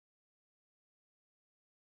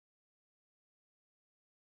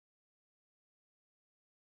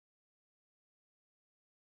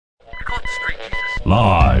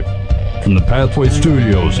Live from the Pathway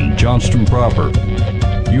Studios in Johnston proper.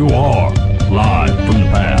 You are live from the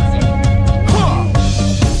path.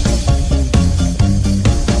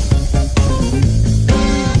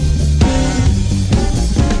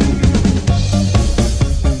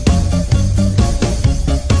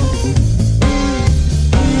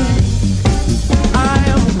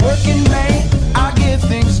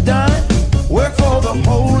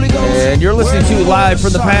 And you're listening to Live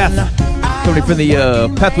from the Path, coming from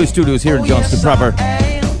the Pathway Studios here in Johnston proper.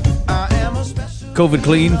 COVID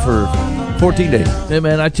clean for 14 days. Hey,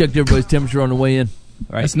 man, I checked everybody's temperature on the way in.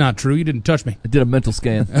 All right. That's not true. You didn't touch me. I did a mental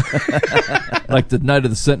scan. Like the Night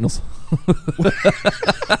of the Sentinels.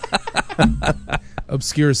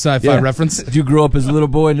 Obscure sci-fi reference. Did you grow up as a little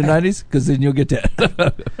boy in the 90s? Because then you'll get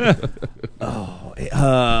that.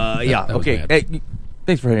 Yeah, okay. Hey,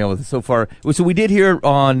 thanks for hanging out with us so far. So we did hear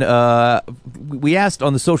on, we asked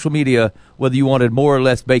on the social media whether you wanted more or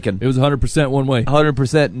less bacon. It was 100% one way.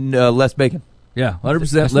 100% less bacon. Yeah, 100%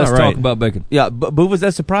 That's less not right. talk about bacon. Yeah, but was that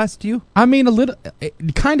a surprise to you? I mean, a little,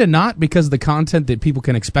 kind of not, because of the content that people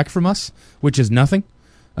can expect from us, which is nothing.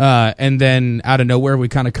 And then out of nowhere, we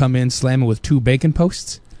kind of come in slamming with 2 bacon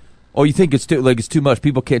posts. Or you think it's too much?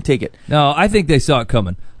 People can't take it. No, I think they saw it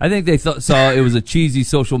coming. I think they saw it was a cheesy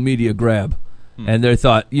social media grab. And they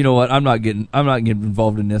thought, you know what? I'm not getting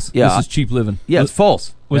involved in this. Yeah. This is cheap living. Yeah, it's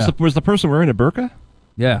false. Yeah. Was the person wearing a burqa?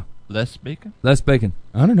 Yeah, Less bacon? less bacon.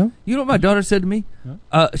 I don't know. You know what my daughter said to me?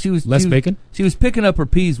 She was Bacon? She was picking up her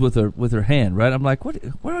peas with her hand, right? I'm like, what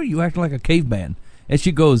are you acting like a caveman? And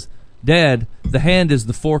she goes, Dad, the hand is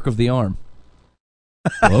the fork of the arm.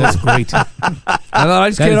 Oh, that's great. I thought, I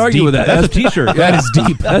just can't argue deep. with that. That's a t-shirt. That is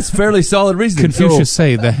deep. That's fairly solid reasoning. Confucius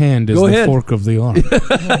say the hand is Go the ahead. fork of the arm.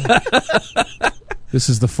 This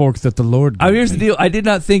is the fork that the Lord gave Here's the me. deal. I did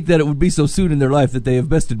not think that it would be so soon in their life that they have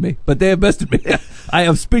bested me. But they have bested me. I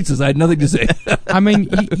am speechless. I had nothing to say. I mean,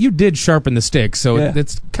 you did sharpen the stick, so Yeah.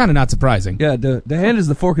 it's kind of not surprising. Yeah, the hand is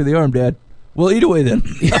the fork of the arm, Dad. Well, eat away then.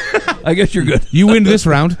 I guess you're good. You win this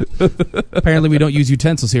round. Apparently, we don't use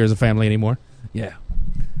utensils here as a family anymore. Yeah.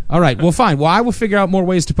 All right, well, fine. Well, I will figure out more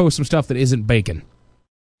ways to post some stuff that isn't bacon.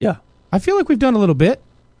 Yeah. I feel like we've done a little bit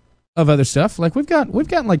of other stuff. Like we've gotten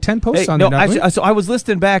like 10 posts on no, there. haven't we? so I was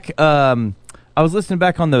listening back. I was listening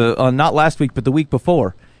back on not last week, but the week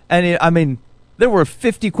before, and there were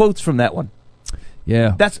 50 quotes from that one.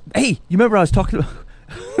 Yeah. Hey, you remember I was talking about?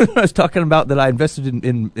 I was talking about that I invested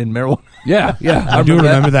in marijuana. Yeah. I do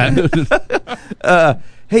remember that.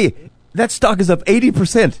 Hey, that stock is up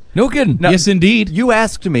 80%. No kidding. Now, Yes, indeed. You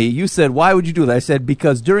asked me. You said, "Why would you do that?" I said,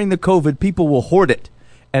 "Because during the COVID, people will hoard it,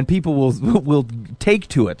 and people will take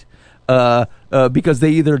to it, because they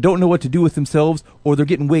either don't know what to do with themselves or they're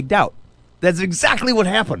getting wigged out." That's exactly what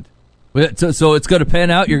happened. So it's going to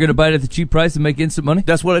pan out? You're going to buy it at the cheap price and make instant money?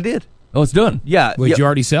 That's what I did. Oh, it's done. Yeah. Wait, yeah, did you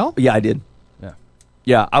already sell? yeah, I did.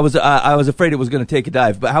 Yeah, I was afraid it was going to take a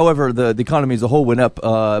dive, but however, the economy as a whole went up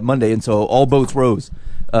Monday, and so all boats rose.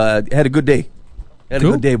 Had a good day. Had a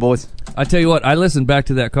Cool. good day, boys. I tell you what, I listened back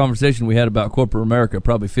to that conversation we had about corporate America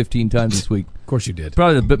probably 15 times this week. Of course you did.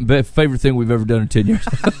 Probably the favorite thing we've ever done in 10 years.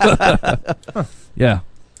 Yeah.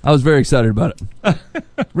 I was very excited about it.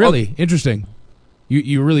 Really? Interesting.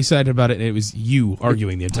 You were really excited about it, and it was you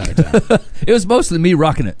arguing the entire time. It was mostly me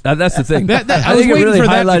rocking it. That's the thing. I I was think it waiting really for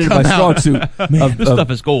that to highlighted my come strong out. suit This stuff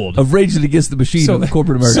is gold. of raging against the machine of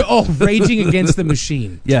corporate America. Raging against the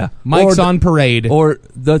machine. Yeah. Mike's Or- on parade. Or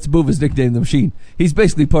let's move his nickname, the machine. He's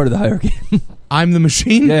basically part of the hierarchy. I'm the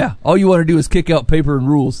machine? Yeah. All you want to do is kick out paper and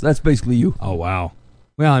rules. That's basically you. Oh, wow.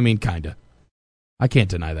 Well, I mean, kind of. I can't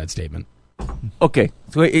deny that statement. Okay,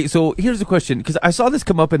 so here's the question, because I saw this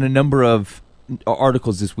come up in a number of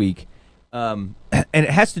articles this week, and it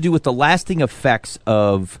has to do with the lasting effects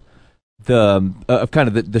of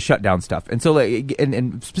the shutdown stuff, and so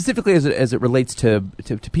and specifically as it relates to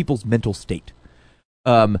people's mental state,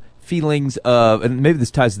 feelings of, and maybe this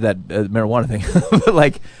ties to that marijuana thing, but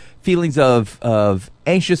like feelings of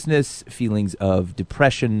anxiousness, feelings of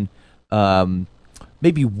depression,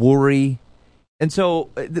 maybe worry. And so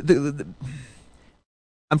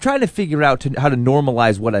I'm trying to figure out how to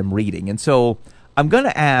normalize what I'm reading. And so I'm going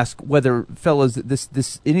to ask whether, fellas,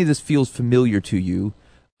 any of this feels familiar to you.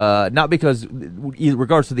 Not because,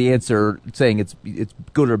 regardless of the answer, saying it's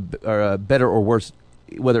good or better or worse,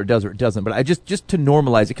 whether it does or it doesn't. But I just to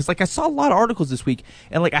normalize it, because like I saw a lot of articles this week,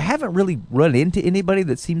 and like I haven't really run into anybody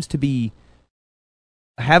that seems to be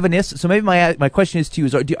having this. So maybe my question is to you: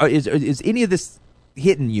 is any of this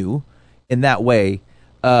hitting you in that way,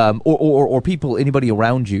 or people, anybody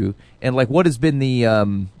around you, and like what has been the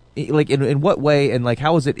like in what way, and like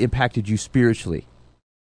how has it impacted you spiritually?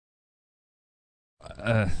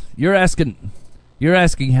 You're asking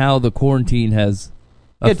how the quarantine has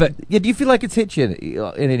affected. Do you feel like it's hit you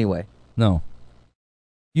in any way? No.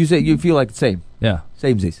 You say you feel like the same. Yeah.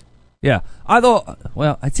 Samesies. Yeah. Although,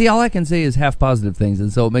 well, I see. All I can say is half positive things,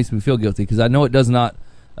 and so it makes me feel guilty because I know it does not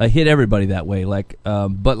hit everybody that way.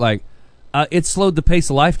 It slowed the pace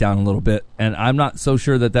of life down a little bit, and I'm not so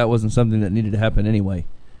sure that wasn't something that needed to happen anyway.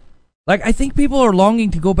 Like, I think people are longing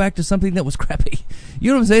to go back to something that was crappy. You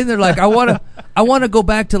know what I'm saying? They're like, I want to go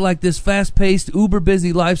back to like this fast-paced,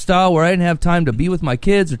 uber-busy lifestyle where I didn't have time to be with my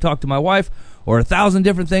kids or talk to my wife or 1,000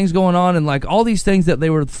 different things going on, and like all these things that they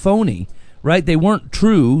were phony, right? They weren't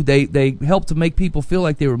true. They helped to make people feel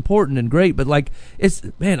like they were important and great, but like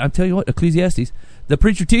I'm telling you what, Ecclesiastes, the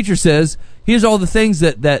preacher teacher says, here's all the things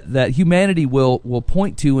that humanity will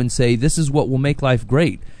point to and say, this is what will make life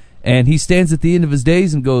great. And he stands at the end of his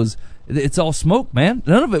days and goes, it's all smoke, man.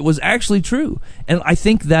 None of it was actually true. And I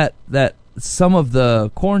think that some of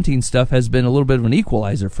the quarantine stuff has been a little bit of an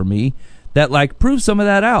equalizer for me that like proves some of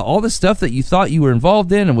that out. All the stuff that you thought you were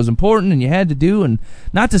involved in and was important and you had to do, and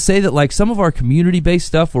not to say that like some of our community-based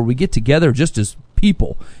stuff where we get together just as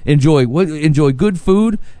people, enjoy good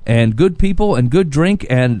food and good people and good drink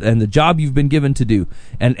and the job you've been given to do.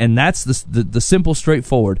 And that's the simple,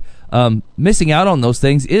 straightforward. Missing out on those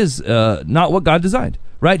things is not what God designed,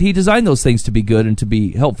 right? He designed those things to be good and to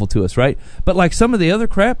be helpful to us, right? But like some of the other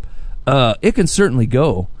crap, it can certainly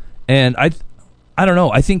go. And I don't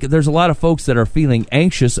know. I think there's a lot of folks that are feeling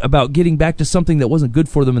anxious about getting back to something that wasn't good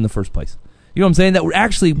for them in the first place. You know what I'm saying? That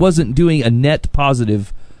actually wasn't doing a net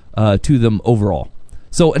positive to them overall.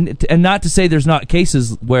 So, and not to say there's not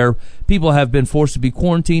cases where people have been forced to be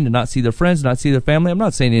quarantined and not see their friends, not see their family. I'm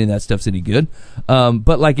not saying any of that stuff's any good.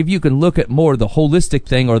 But like if you can look at more the holistic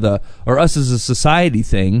thing or us as a society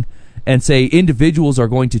thing and say individuals are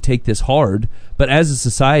going to take this hard, but as a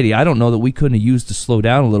society, I don't know that we couldn't have used to slow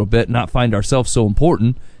down a little bit, not find ourselves so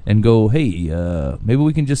important and go, hey, maybe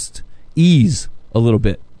we can just ease a little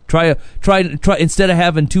bit. Try instead of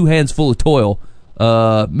having two hands full of toil,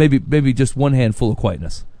 maybe just one hand full of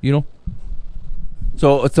quietness, you know?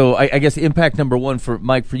 So I guess impact number one for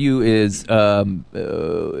Mike, for you is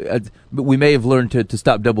we may have learned to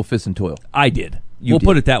stop double fist and toil. I did. You we'll did.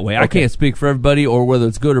 put it that way. Okay. I can't speak for everybody or whether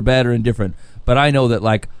it's good or bad or indifferent, but I know that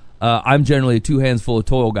like I'm generally a two hands full of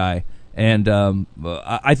toil guy, and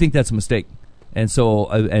I think that's a mistake. And so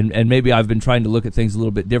and maybe I've been trying to look at things a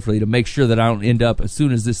little bit differently to make sure that I don't end up, as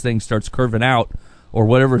soon as this thing starts curving out or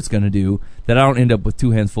whatever it's going to do, that I don't end up with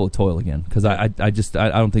two hands full of toil again, because I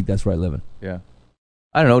don't think that's right living. Yeah.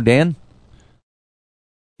 I don't know, Dan?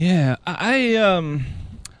 Yeah, I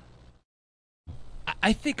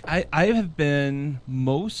think I have been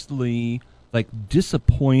mostly like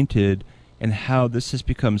disappointed in how this has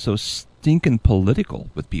become so stinking political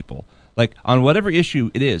with people. Like on whatever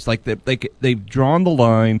issue it is, like they've drawn the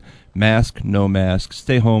line: mask, no mask,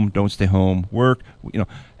 stay home, don't stay home, work,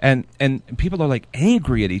 and people are like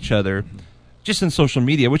angry at each other just in social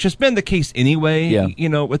media, which has been the case anyway,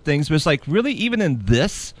 with things. But it's like really, even in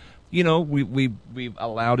this, we've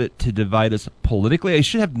allowed it to divide us politically. It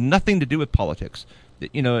should have nothing to do with politics.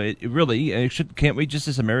 Can't we just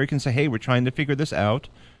as Americans say, hey, we're trying to figure this out?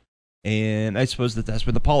 And I suppose that's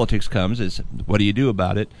where the politics comes, is what do you do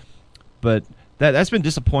about it? But that's been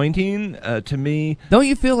disappointing to me. Don't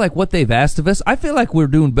you feel like what they've asked of us? I feel like we're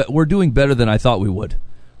doing better than I thought we would.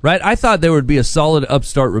 Right? I thought there would be a solid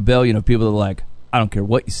upstart rebellion of people that are like, I don't care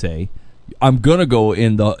what you say, I'm gonna go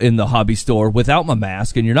in the hobby store without my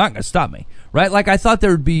mask, and you're not gonna stop me. Right? Like I thought there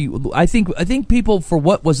would be. I think people, for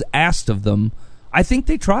what was asked of them, I think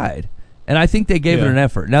they tried, and I think they gave it an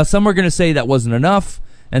effort. Now some are gonna say that wasn't enough,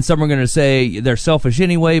 and some are going to say they're selfish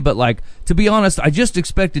anyway, but like, to be honest, I just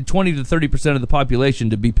expected 20 to 30% of the population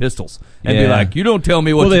to be pistols and be like, you don't tell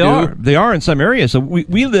me what to do. They are in some areas. So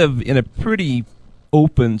we live in a pretty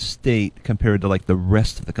open state compared to like the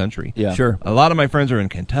rest of the country. Yeah. Sure. A lot of my friends are in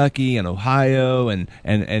Kentucky and Ohio and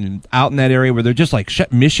out in that area where they're just like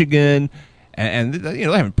Michigan and they're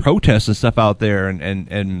having protests and stuff out there,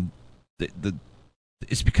 and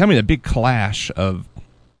it's becoming a big clash of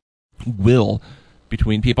will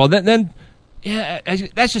between people. Then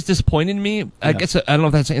that's just disappointing to me. I guess I don't know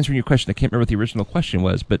if that's answering your question. I can't remember what the original question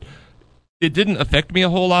was, but it didn't affect me a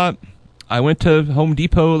whole lot. I went to Home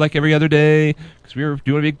Depot like every other day because we were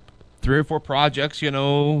doing a big 3 or 4 projects, here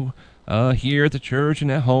at the church and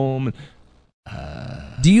at home.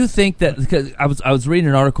 Do you think that, because I was reading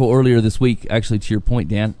an article earlier this week, actually, to your point,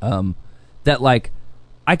 Dan, that like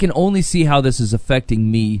I can only see how this is affecting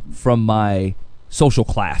me from my social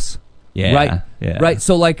class. Yeah, right, yeah. right.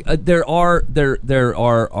 So like there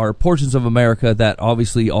are portions of America that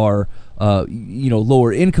obviously are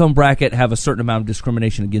lower income bracket, have a certain amount of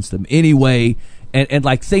discrimination against them anyway, and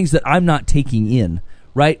like things that I'm not taking in,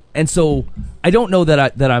 right? And so I don't know that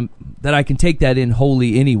I can take that in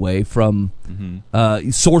wholly anyway from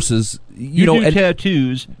sources. You know, do and,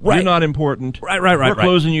 tattoos. Right. You're not important. Right. We're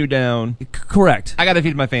closing you down. Correct. I got to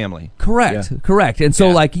feed my family. Correct. And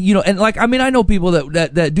so I know people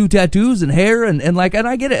that do tattoos and hair and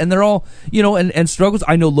I get it, and they're all, and struggles.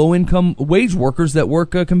 I know low income wage workers that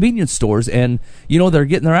work convenience stores, and they're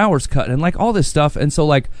getting their hours cut and like all this stuff. And so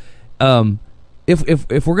like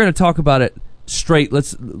if we're going to talk about it straight,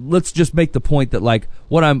 let's just make the point that like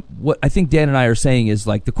what I think Dan and I are saying is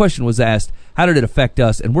like the question was asked, how did it affect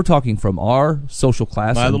us? And we're talking from our social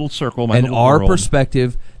class, my little circle, my and little our world.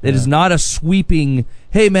 perspective. That is not a sweeping,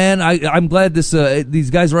 hey man, I'm glad these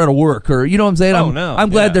guys are out of work, or you know what I'm saying? I'm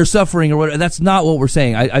glad they're suffering, or whatever. That's not what we're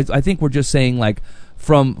saying. I think we're just saying like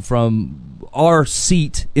from our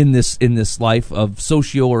seat in this life of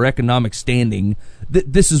socio or economic standing,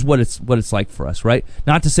 this is what it's like for us, right?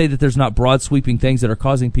 Not to say that there's not broad sweeping things that are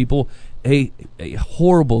causing people a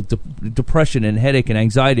horrible depression and headache and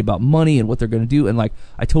anxiety about money and what they're going to do, and like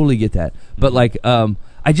I totally get that, but like and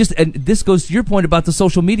this goes to your point about the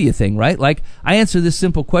social media thing, right? Like I answer this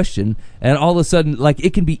simple question, and all of a sudden, like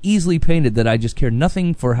it can be easily painted that I just care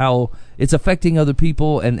nothing for how it's affecting other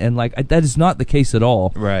people, and like that is not the case at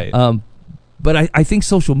all, Right. But I think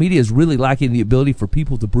social media is really lacking the ability for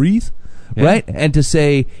people to breathe. Yeah. Right? And to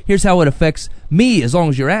say, here's how it affects me, as long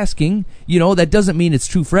as you're asking, that doesn't mean it's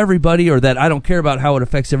true for everybody, or that I don't care about how it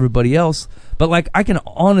affects everybody else. But like, I can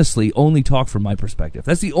honestly only talk from my perspective.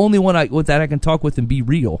 That's the only one with that I can talk with and be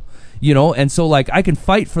real, and so like, I can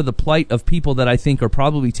fight for the plight of people that I think are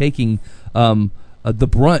probably taking, the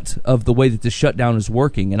brunt of the way that this shutdown is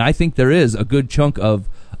working. And I think there is a good chunk of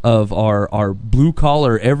our blue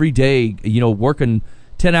collar, everyday, working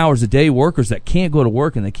 10 hours a day workers that can't go to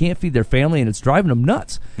work and they can't feed their family, and it's driving them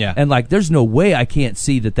nuts. Yeah. And like, there's no way I can't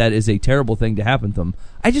see that is a terrible thing to happen to them.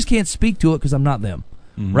 I just can't speak to it because I'm not them.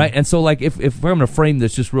 Mm-hmm. Right. And so like, if I'm going to frame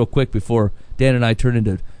this just real quick before Dan and I turn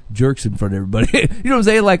into jerks in front of everybody, you know what I'm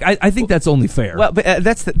saying? Like, I think that's only fair. Well, but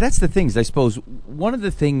that's the things, I suppose. One of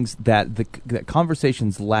the things that that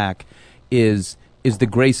conversations lack is the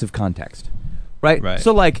grace of context. Right.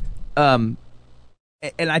 So like, and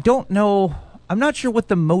I don't know, I'm not sure what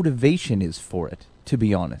the motivation is for it, to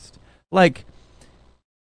be honest. Like,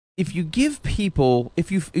 if you give people, if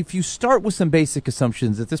you start with some basic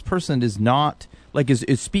assumptions that this person is not, like, is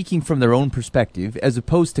speaking from their own perspective, as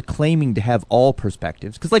opposed to claiming to have all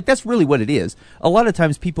perspectives, because like that's really what it is. A lot of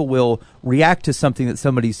times people will react to something that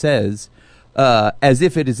somebody says as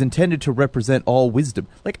if it is intended to represent all wisdom.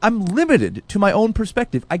 Like, I'm limited to my own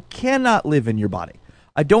perspective. I cannot live in your body.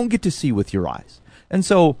 I don't get to see with your eyes. And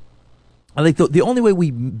so I think the only way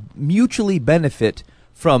we mutually benefit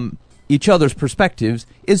from each other's perspectives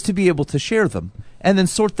is to be able to share them and then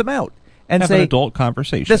sort them out and have say an adult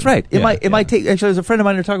conversation. That's right. It Yeah, might take. Actually, there's a friend of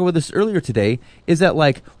mine who talked about this earlier today. Is that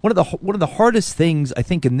like one of the hardest things I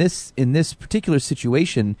think in this particular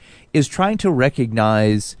situation is trying to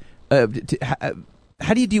recognize how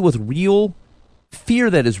do you deal with real fear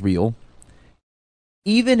that is real,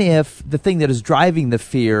 even if the thing that is driving the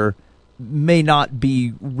fear may not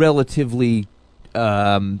be relatively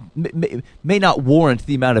may not warrant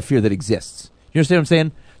the amount of fear that exists. You understand what I'm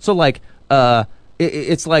saying? So like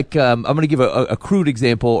it's like I'm going to give a crude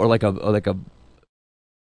example, or like a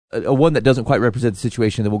one that doesn't quite represent the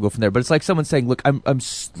situation. Then we'll go from there. But it's like someone saying, "Look, I'm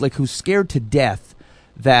like who's scared to death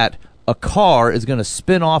that a car is going to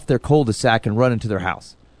spin off their cul-de-sac and run into their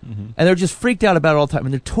house." Mm-hmm. And they're just freaked out about it all the time,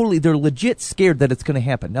 and they're legit scared that it's going to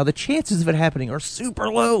happen. Now the chances of it happening are super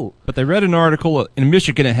low. But they read an article in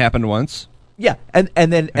Michigan. It happened once. Yeah, and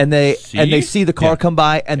they see the car come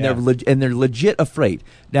by, and they're legit afraid.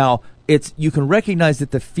 Now you can recognize that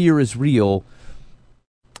the fear is real,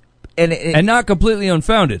 and not completely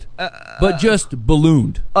unfounded, but just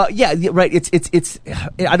ballooned. Yeah, right. It's.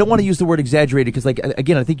 I don't want to use the word exaggerated because, like,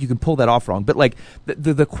 again, I think you can pull that off wrong. But like,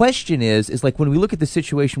 the question is like when we look at the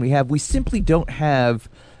situation we have, we simply don't have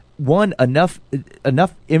enough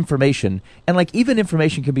information, and like even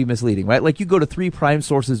information can be misleading, right? Like you go to 3 prime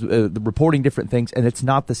sources reporting different things, and it's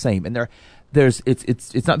not the same. And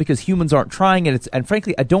it's not because humans aren't trying, and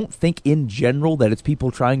frankly, I don't think in general that it's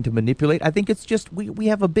people trying to manipulate. I think it's just we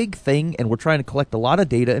have a big thing, and we're trying to collect a lot of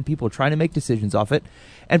data, and people are trying to make decisions off it,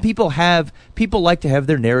 and people like to have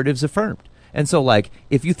their narratives affirmed. And so, like,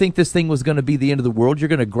 if you think this thing was going to be the end of the world, you're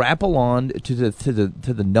going to grapple on to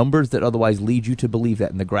the numbers that otherwise lead you to believe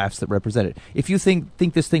that, and the graphs that represent it. If you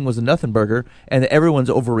think this thing was a nothing burger and that everyone's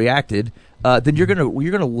overreacted, then you're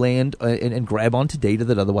gonna land and grab onto data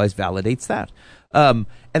that otherwise validates that. And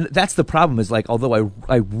that's the problem, is like, although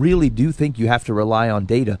I really do think you have to rely on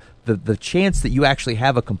data, the chance that you actually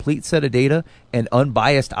have a complete set of data and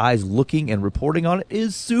unbiased eyes looking and reporting on it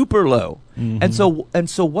is super low. Mm-hmm. And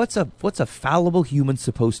so what's a fallible human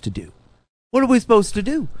supposed to do? What are we supposed to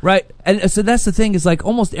do? Right. And so that's the thing, is like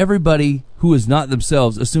almost everybody who is not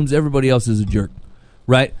themselves assumes everybody else is a jerk.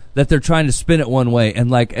 Right? That they're trying to spin it one way,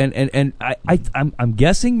 and like, and I'm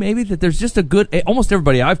guessing maybe that there's just almost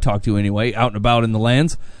everybody I've talked to anyway, out and about in the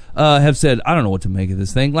lands, have said, I don't know what to make of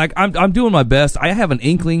this thing. Like, I'm doing my best. I have an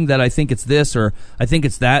inkling that I think it's this or I think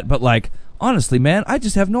it's that, but like, honestly, man, I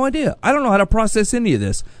just have no idea. I don't know how to process any of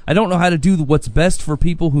this. I don't know how to do what's best for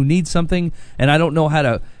people who need something, and I don't know how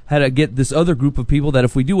to get this other group of people that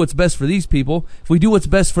if we do what's best for these people, if we do what's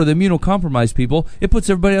best for the immunocompromised people, it puts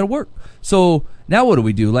everybody out of work. So now what do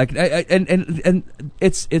we do? Like, and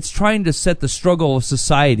it's trying to set the struggle of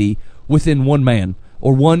society within one man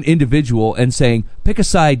or one individual and saying, pick a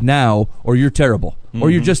side now or you're terrible, or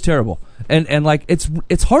you're just terrible. And like,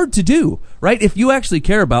 it's hard to do, right? If you actually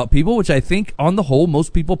care about people, which I think on the whole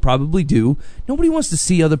most people probably do, nobody wants to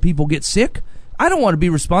see other people get sick. I don't want to be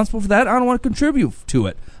responsible for that. I don't want to contribute to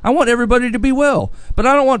it. I want everybody to be well, but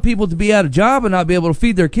I don't want people to be out of job and not be able to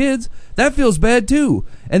feed their kids. That feels bad too.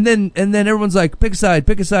 And then everyone's like, pick a side,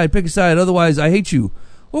 pick a side, pick a side. Otherwise, I hate you.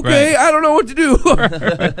 Okay, right. I don't know what to do.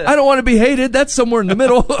 I don't want to be hated. That's somewhere in the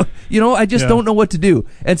middle. I just don't know what to do.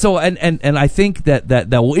 And so, and I think that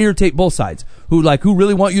will irritate both sides who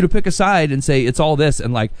really want you to pick a side and say it's all this.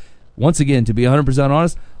 And like, once again, to be 100%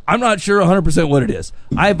 honest, I'm not sure 100% what it is.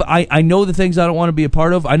 I know the things I don't want to be a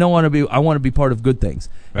part of. I want to be part of good things.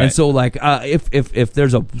 Right. And so, like, if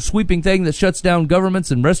there's a sweeping thing that shuts down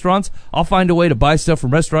governments and restaurants, I'll find a way to buy stuff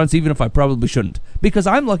from restaurants, even if I probably shouldn't, because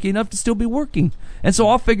I'm lucky enough to still be working. And so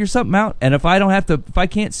I'll figure something out. And if I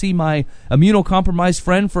can't see my immunocompromised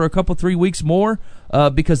friend for a couple 3 weeks more,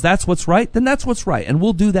 because that's what's right, then that's what's right, and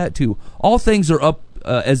we'll do that too. All things are up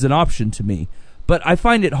as an option to me. But I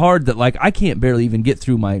find it hard that, like, I can't barely even get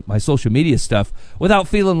through my social media stuff without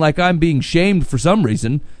feeling like I'm being shamed for some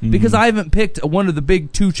reason because I haven't picked one of the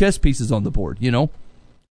big 2 chess pieces on the board,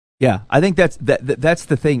 Yeah, I think that's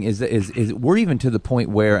the thing is we're even to the point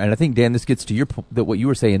where, and I think, Dan, this gets to your that what you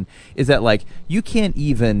were saying is that, like, you can't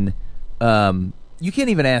even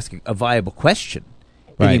ask a viable question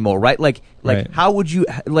anymore, right? Like right. How would you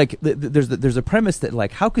there's a premise that,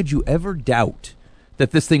 like, how could you ever doubt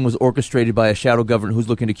that this thing was orchestrated by a shadow government who's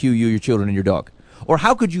looking to kill you, your children, and your dog? Or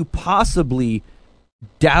how could you possibly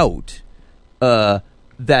doubt that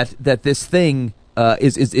this thing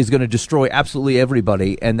is going to destroy absolutely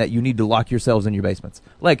everybody, and that you need to lock yourselves in your basements?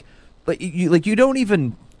 You don't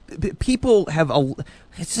even. People have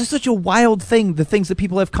it's just such a wild thing, the things that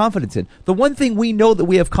people have confidence in. The one thing we know that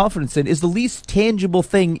we have confidence in is the least tangible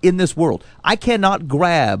thing in this world. I cannot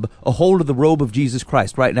grab a hold of the robe of Jesus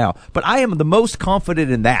Christ right now, but I am the most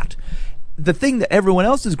confident in that. The thing that everyone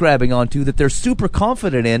else is grabbing onto that they're super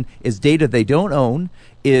confident in is data they don't own,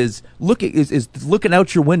 is looking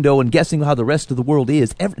out your window and guessing how the rest of the world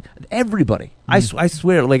is. Everybody, I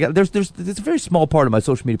swear, like, there's a very small part of my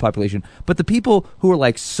social media population, but the people who are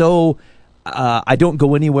like, I don't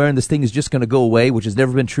go anywhere and this thing is just going to go away, which has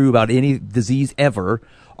never been true about any disease ever,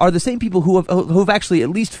 are the same people who have actually at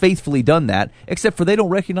least faithfully done that, except for they don't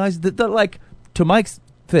recognize that, like, to Mike's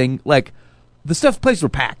thing, like, the places were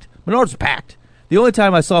packed. Menards are packed. The only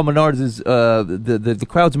time I saw Menards is the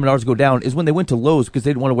crowds of Menards go down is when they went to Lowe's because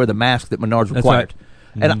they didn't want to wear the mask that Menards required.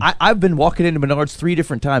 Right. And I've been walking into Menards 3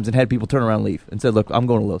 different times and had people turn around and leave and said, "Look, I'm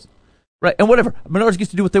going to Lowe's." Right, and whatever. Menards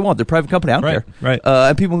gets to do what they want. They're a private company. I don't care. Right.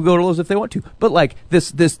 And people can go to Lowe's if they want to. But, like,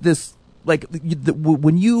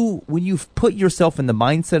 when you've put yourself in the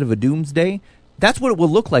mindset of a doomsday, that's what it will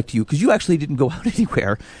look like to you, because you actually didn't go out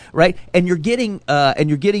anywhere, right? And you're getting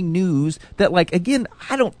news that, like, again,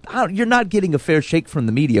 you're not getting a fair shake from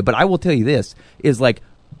the media. But I will tell you this is, like,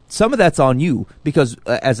 some of that's on you, because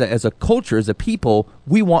as a culture, as a people,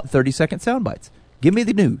 we want 30-second sound bites. Give me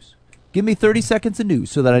the news. Give me 30 seconds of news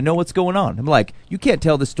so that I know what's going on. I'm like, you can't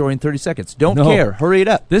tell this story in 30 seconds. Don't care. Hurry it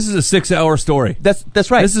up. This is a 6-hour story. That's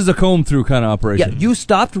right. This is a comb through kind of operation. Yeah, you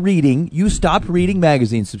stopped reading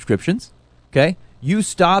magazine subscriptions. Okay, you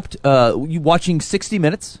stopped watching 60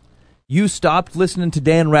 Minutes. You stopped listening to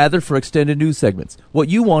Dan Rather for extended news segments. What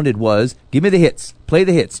you wanted was, give me the hits, play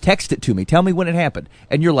the hits, text it to me, tell me when it happened.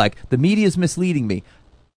 And you're like, the media is misleading me.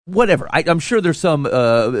 whatever. I'm sure there's some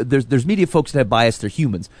there's media folks that have bias. They're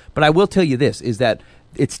humans, but I will tell you this: is that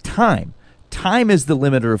it's time. Time is the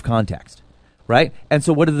limiter of context, right? And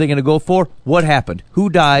so, what are they going to go for? What happened? Who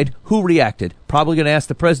died? Who reacted? Probably going to ask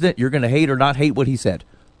the president. You're going to hate or not hate what he said.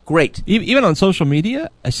 Great. Even on social media,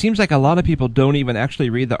 it seems like a lot of people don't even actually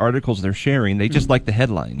read the articles they're sharing. They just like the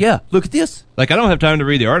headline. Yeah, look at this. Like, I don't have time to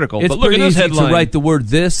read the article, It's but look at pretty this easy headline. to write the word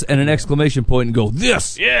 "this" and an exclamation point and go,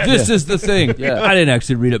 "This, this is the thing." Yeah. I didn't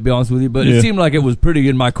actually read it, to be honest with you, but it seemed like it was pretty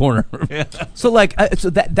in my corner. So like, so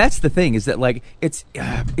that's the thing is that like it's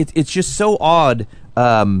just so odd.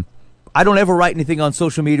 I don't ever write anything on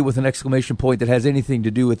social media with an exclamation point that has anything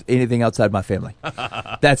to do with anything outside my family.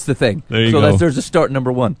 That's the thing. There you so go. there's a start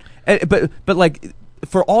number one. But like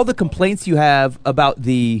for all the complaints you have about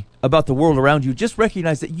the world around you, just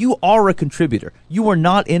recognize that you are a contributor. You are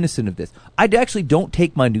not innocent of this. I actually don't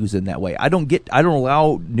take my news in that way. I don't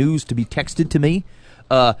allow news to be texted to me.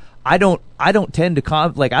 I don't tend to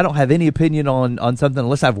I don't have any opinion on something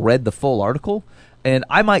unless I've read the full article. And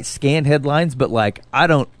I might scan headlines, but like I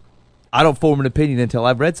don't form an opinion until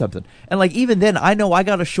I've read something. And like even then, I know I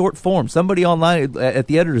got a short form. Somebody online at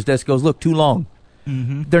the editor's desk goes, "Look, too long."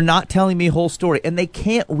 Mm-hmm. They're not telling me a whole story, and they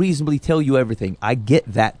can't reasonably tell you everything. I get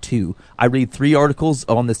that too. I read 3 articles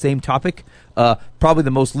on the same topic, probably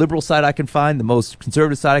the most liberal side I can find, the most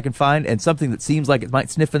conservative side I can find, and something that seems like it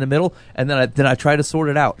might sniff in the middle, and then I try to sort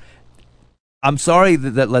it out. I'm sorry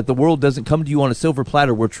that the world doesn't come to you on a silver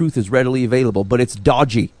platter where truth is readily available, but it's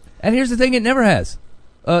dodgy. And here's the thing: it never has.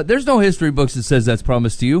 There's no history books that says that's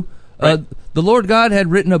promised to you. Right. The Lord God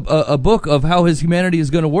had written a book of how His humanity is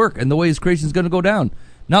going to work and the way His creation is going to go down.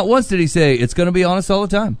 Not once did He say it's going to be honest all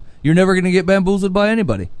the time. You're never going to get bamboozled by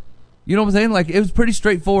anybody. You know what I'm saying? Like, it was pretty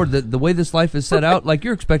straightforward that the way this life is set out, like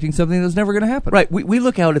you're expecting something that's never going to happen. Right. We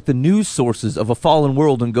look out at the news sources of a fallen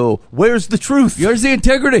world and go, "Where's the truth? Where's the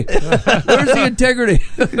integrity? Where's the integrity?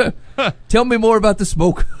 Tell me more about the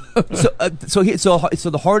smoke." So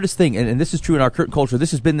the hardest thing, and this is true in our current culture,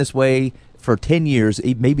 this has been this way for 10 years,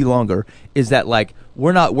 maybe longer, is that like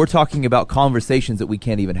we're talking about conversations that we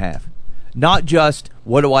can't even have. Not just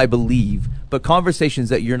what do I believe, but conversations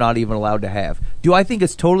that you're not even allowed to have. Do I think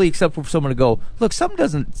it's totally acceptable for someone to go, "Look, something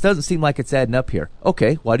doesn't seem like it's adding up here."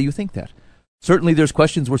 Okay, why do you think that? Certainly there's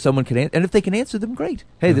questions where someone can answer, and if they can answer them, great.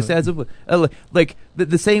 Hey, this adds up. Like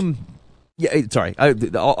the same. Yeah, sorry,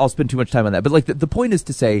 I'll spend too much time on that. But like the point is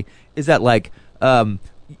to say is that like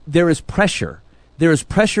there is pressure. There is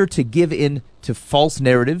pressure to give in to false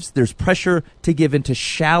narratives. There's pressure to give in to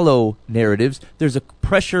shallow narratives. There's a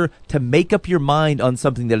pressure to make up your mind on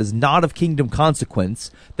something that is not of kingdom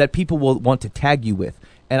consequence that people will want to tag you with.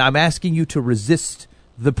 And I'm asking you to resist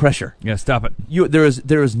the pressure. Yeah, stop it.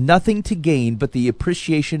 There is nothing to gain but the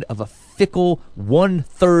appreciation of a fickle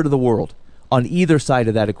 1/3 of the world on either side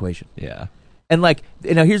of that equation. Yeah. And like,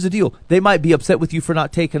 now here's the deal: they might be upset with you for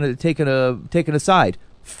not taking a side.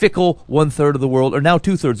 Fickle 1/3 of the world, or now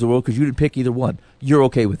 2/3 of the world, because you didn't pick either one. You're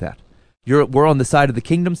okay with that. We're on the side of the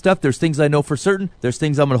kingdom stuff. There's things I know for certain. There's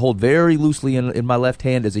things I'm going to hold very loosely in my left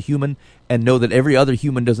hand as a human, and know that every other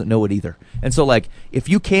human doesn't know it either. And so, like, if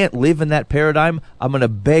you can't live in that paradigm, I'm going to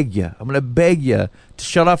beg you to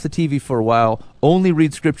shut off the TV for a while, only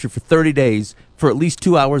read Scripture for 30 days, for at least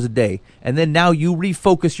 2 hours a day, and then now you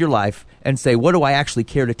refocus your life and say, what do I actually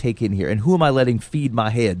care to take in here, and who am I letting feed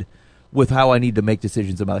my head with how I need to make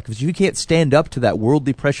decisions in my life? Because if you can't stand up to that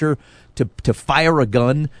worldly pressure to fire a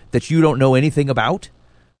gun that you don't know anything about,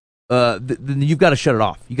 then you've got to shut it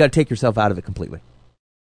off. You got to take yourself out of it completely.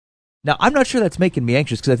 Now, I'm not sure that's making me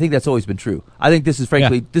anxious, because I think that's always been true. I think this is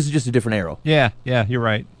this is just a different arrow. Yeah, you're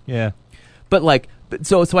right. Yeah. But like,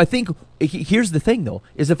 so I think here's the thing though: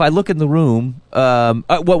 is if I look in the room,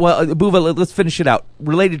 Buva, let's finish it out.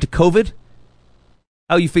 Related to COVID,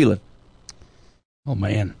 how you feeling? Oh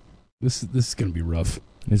man, this is gonna be rough.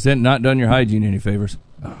 Has that not done your hygiene any favors?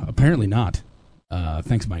 Apparently not.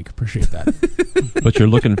 Thanks, Mike. Appreciate that. But you're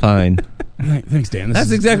looking fine. Thanks, Dan.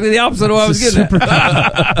 That's exactly the opposite of what I was getting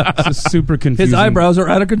at. It's a super confusing. His eyebrows are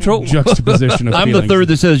out of control. Juxtaposition of I'm feelings. the third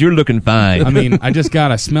that says you're looking fine. I mean, I just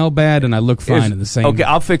gotta smell bad and I look fine in the same. Okay,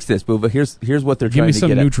 I'll fix this, Buva. Here's what they're Give trying me to some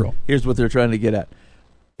get neutral. at. Here's what they're trying to get at.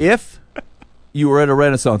 If you were at a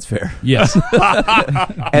Renaissance fair, Yes.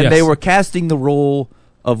 and they were casting the role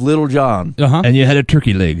of Little John, And you had a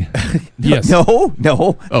turkey leg. Yes. no,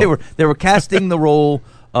 Oh. they were casting the role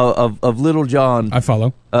of Little John. I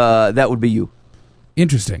follow. That would be you.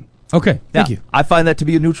 Interesting. Okay. Thank Now, you. I find that to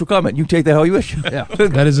be a neutral comment. You can take that how you wish. Yeah.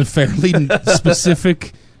 That is a fairly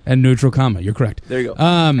specific and neutral comment. You're correct. There you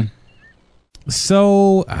go.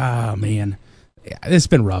 So, man, it's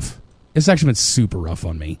been rough. It's actually been super rough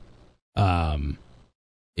on me.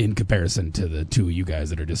 in comparison to the two of you guys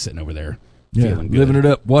that are just sitting over there Yeah, feeling good. living it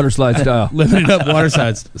up, water slide style. Living it up, water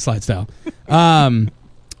slide style.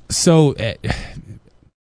 So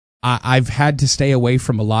I've had to stay away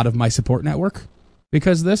from a lot of my support network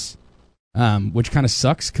because of this, which kind of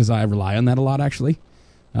sucks because I rely on that a lot actually,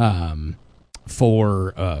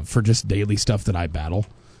 for just daily stuff that I battle.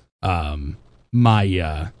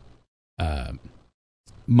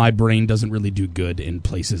 My brain doesn't really do good in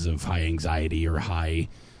places of high anxiety or high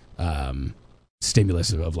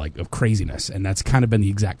stimulus of craziness, and that's kind of been the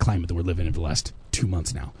exact climate that we're living in for the last 2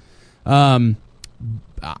 months now.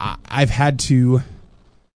 I've had to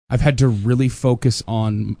really focus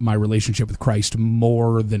on my relationship with Christ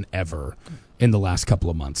more than ever in the last couple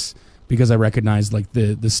of months, because I recognized like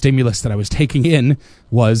the stimulus that I was taking in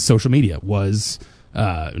was social media, was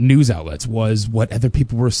news outlets, was what other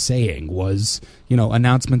people were saying, was, you know,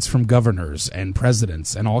 announcements from governors and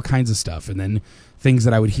presidents and all kinds of stuff, and then things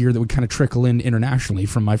that I would hear that would kind of trickle in internationally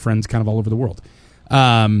from my friends kind of all over the world.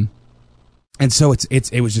 And so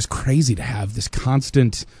it was just crazy to have this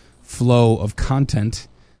constant flow of content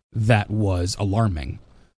that was alarming.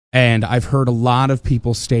 And I've heard a lot of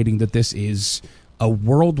people stating that this is a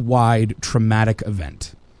worldwide traumatic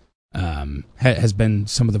event. Has been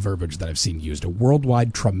some of the verbiage that I've seen used, a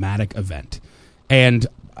worldwide traumatic event. And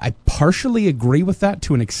I partially agree with that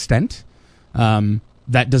to an extent.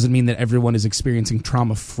 That doesn't mean that everyone is experiencing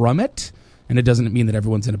trauma from it, and it doesn't mean that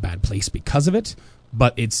everyone's in a bad place because of it,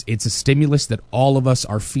 but it's a stimulus that all of us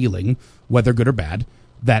are feeling, whether good or bad,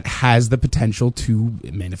 that has the potential to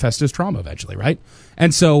manifest as trauma eventually, right?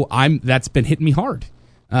 And so that's been hitting me hard.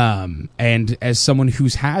 And as someone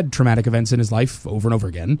who's had traumatic events in his life over and over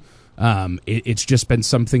again, it's just been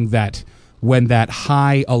something that when that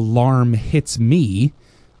high alarm hits me,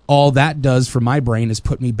 all that does for my brain is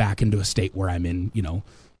put me back into a state where I'm in, you know,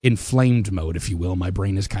 inflamed mode, if you will. My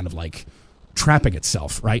brain is kind of like trapping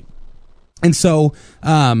itself, right? And so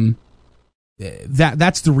that's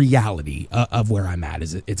the reality of where I'm at.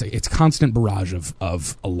 Is it's constant barrage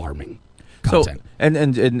of alarming content. So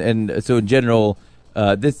and so in general,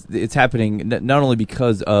 it's happening not only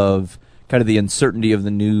because of kind of the uncertainty of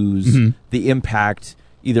the news, Mm-hmm. the impact,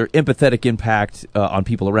 either empathetic impact on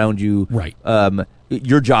people around you. Right.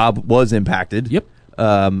 Your job was impacted. Yep.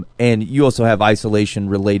 And you also have isolation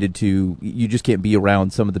related to, you just can't be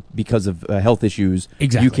around some of the, because of health issues.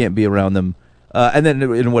 Exactly. You can't be around them. And then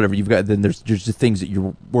in whatever you've got, then there's just things that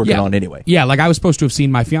you're working on anyway. Yeah, like I was supposed to have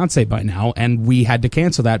seen my fiance by now, and we had to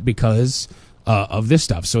cancel that because of this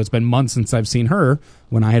stuff. So it's been months since I've seen her,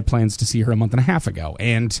 when I had plans to see her a month and a half ago.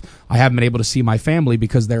 And I haven't been able to see my family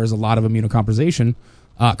because there is a lot of immunocompromisation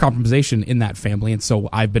in that family. And so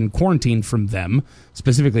I've been quarantined from them.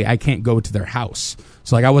 Specifically, I can't go to their house.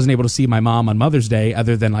 So like I wasn't able to see my mom on Mother's Day,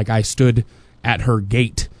 other than like I stood at her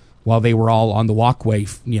gate while they were all on the walkway,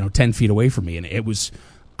 10 feet away from me. And it was,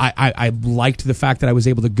 I liked the fact that I was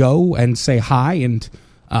able to go and say hi, and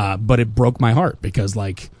but it broke my heart because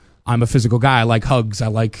like I'm a physical guy. I like hugs. I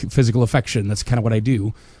like physical affection. That's kind of what I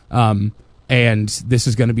do. And this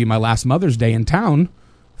is going to be my last Mother's Day in town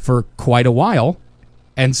for quite a while.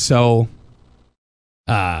 And so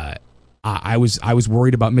I was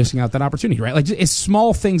worried about missing out that opportunity, right? Like it's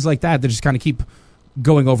small things like that just kind of keep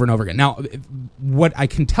going over and over again. Now, what I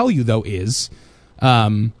can tell you, though, is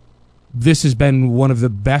this has been one of the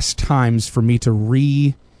best times for me to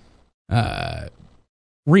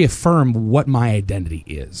reaffirm what my identity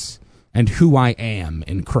is and who I am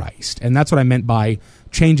in Christ. And that's what I meant by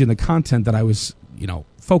changing the content that I was,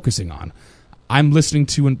 focusing on. I'm listening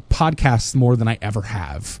to podcasts more than I ever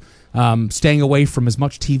have, staying away from as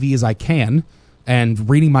much TV as I can, and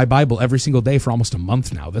reading my Bible every single day for almost a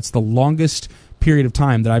month now. That's the longest period of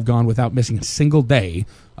time that I've gone without missing a single day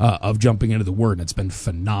of jumping into the Word, and it's been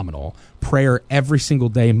phenomenal. Prayer every single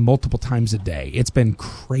day, multiple times a day. It's been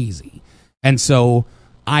crazy. And so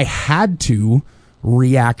I had to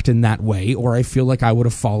react in that way, or I feel like I would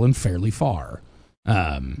have fallen fairly far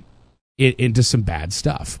into some bad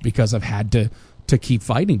stuff, because I've had to keep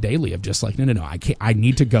fighting daily of just like, no, I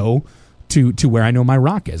need to go to where I know my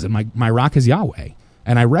rock is, and my rock is Yahweh,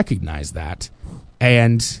 and I recognize that,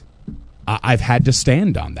 and I've had to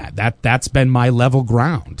stand on that. That's been my level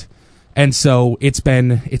ground. And so it's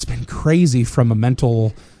been crazy from a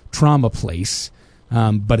mental trauma place,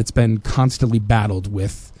 but it's been constantly battled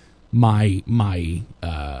with my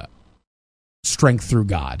strength through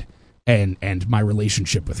God and my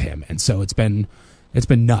relationship with Him. And so it's been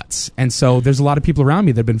nuts. And so there's a lot of people around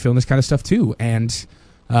me that have been feeling this kind of stuff too. And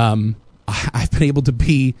I've been able to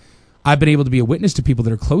be a witness to people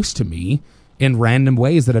that are close to me in random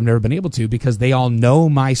ways that I've never been able to, because they all know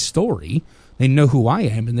my story. They know who I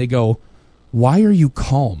am, and they go, why are you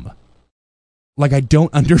calm? Like, I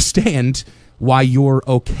don't understand why you're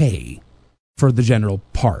okay for the general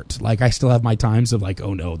part. Like, I still have my times of like,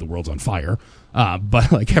 oh no, the world's on fire.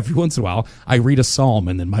 But like every once in a while, I read a psalm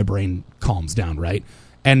and then my brain calms down, right?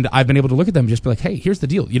 And I've been able to look at them and just be like, hey, here's the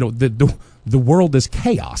deal. You know, the world is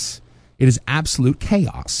chaos. It is absolute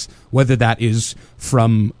chaos, whether that is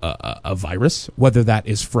from a virus, whether that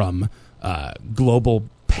is from global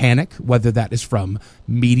panic, whether that is from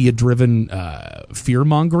media-driven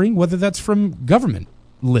fear-mongering, whether that's from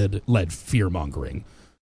government-led fear-mongering.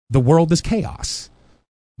 The world is chaos.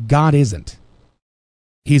 God isn't.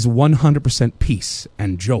 He's 100% peace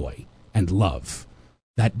and joy and love.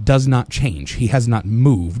 That does not change. He has not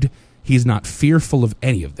moved. He's not fearful of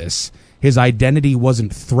any of this. His identity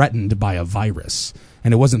wasn't threatened by a virus,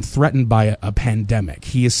 and it wasn't threatened by a pandemic.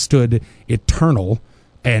 He has stood eternal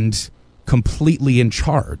and completely in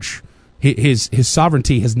charge. His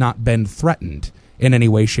sovereignty has not been threatened in any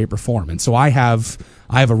way, shape, or form. And so I have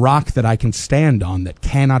a rock that I can stand on that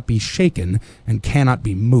cannot be shaken and cannot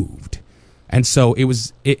be moved. And so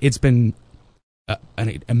it's been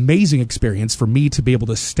an amazing experience for me to be able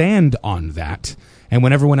to stand on that. And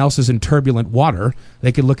when everyone else is in turbulent water,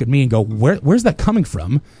 they can look at me and go, where's that coming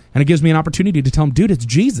from? And it gives me an opportunity to tell them, dude, it's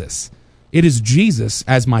Jesus. It is Jesus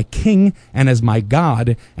as my King and as my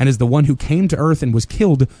God and as the one who came to earth and was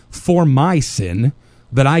killed for my sin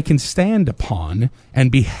that I can stand upon and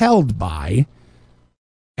be held by,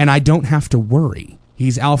 and I don't have to worry.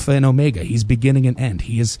 He's Alpha and Omega. He's beginning and end.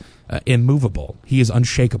 He is immovable. He is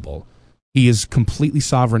unshakable. He is completely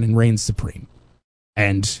sovereign and reigns supreme.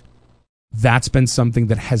 And that's been something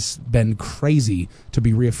that has been crazy to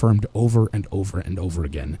be reaffirmed over and over and over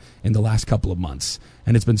again in the last couple of months.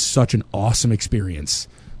 And it's been such an awesome experience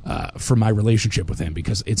for my relationship with him,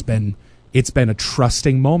 because it's been a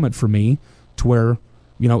trusting moment for me to where,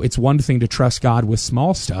 you know, it's one thing to trust God with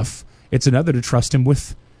small stuff. It's another to trust him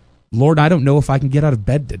with, Lord, I don't know if I can get out of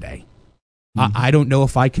bed today. Mm-hmm. I don't know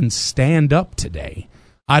if I can stand up today.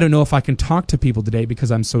 I don't know if I can talk to people today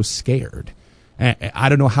because I'm so scared. I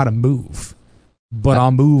don't know how to move, but I'll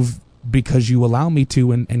move because you allow me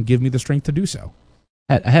to and give me the strength to do so.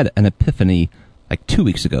 I had an epiphany like 2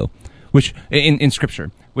 weeks ago, which in Scripture,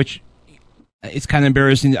 which it's kind of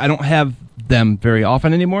embarrassing. I don't have them very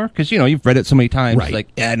often anymore because, you know, you've read it so many times. Right. Like,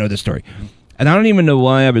 yeah, I know this story. And I don't even know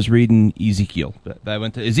why I was reading Ezekiel. But I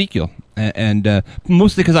went to Ezekiel, and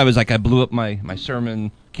mostly because I blew up my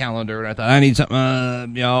sermon calendar, and I thought I need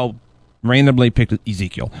something. Randomly picked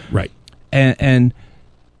Ezekiel. Right. And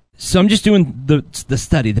so I'm just doing the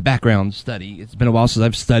study, the background study. It's been a while since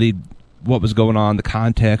I've studied what was going on, the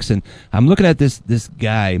context, and I'm looking at this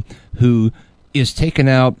guy who is taken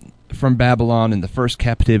out from Babylon in the first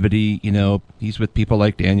captivity. You know, he's with people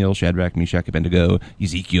like Daniel, Shadrach, Meshach, Abednego,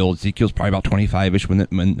 Ezekiel. Ezekiel's probably about 25-ish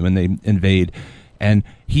when they invade. And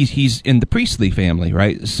he's in the priestly family,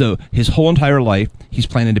 right? So his whole entire life, he's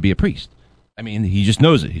planning to be a priest. I mean, he just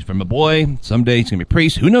knows it. He's from a boy. Someday he's going to be a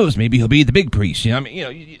priest. Who knows? Maybe he'll be the big priest. You know, I mean, you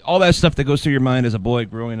know, all that stuff that goes through your mind as a boy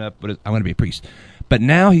growing up. But I want to be a priest. But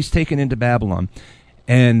now he's taken into Babylon.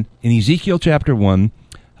 And in Ezekiel chapter 1,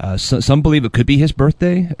 some believe it could be his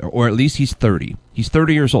birthday, or at least he's 30. He's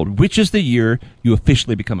 30 years old, which is the year you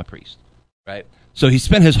officially become a priest, right? So he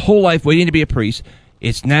spent his whole life waiting to be a priest.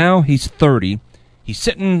 It's now he's 30. He's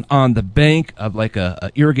sitting on the bank of like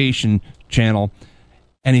a irrigation channel,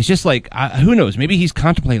 and he's just like, who knows? Maybe he's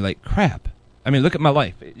contemplating like, crap. I mean, look at my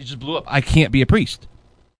life. It just blew up. I can't be a priest.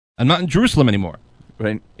 I'm not in Jerusalem anymore.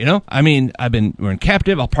 Right. You know? I mean, we're in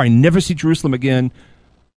captive. I'll probably never see Jerusalem again.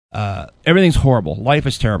 Everything's horrible. Life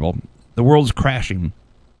is terrible. The world is crashing.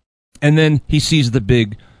 And then he sees the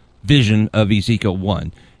big vision of Ezekiel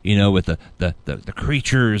 1, you know, with the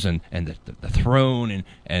creatures and the throne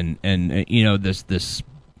and you know, this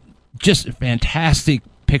just fantastic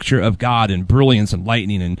picture of God and brilliance and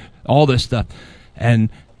lightning and all this stuff. And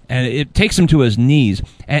it takes him to his knees.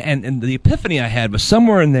 And the epiphany I had was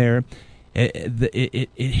somewhere in there. It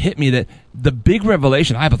hit me that the big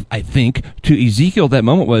revelation I think to Ezekiel at that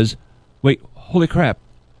moment was, wait, holy crap,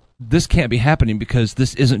 this can't be happening because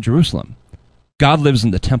this isn't Jerusalem. God lives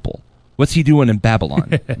in the temple. What's he doing in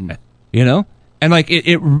Babylon? You know? And like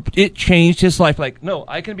it changed his life. Like, no,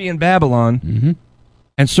 I can be in Babylon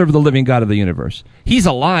and serve the living God of the universe. He's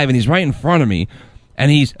alive and he's right in front of me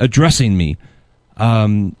and he's addressing me.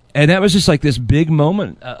 And that was just like this big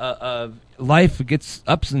moment of life. Gets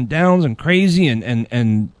ups and downs and crazy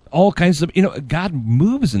and all kinds of, you know, God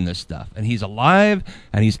moves in this stuff and he's alive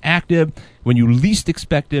and he's active when you least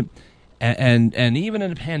expect it. And even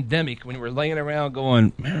in a pandemic, when we're laying around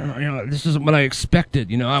going, this isn't what I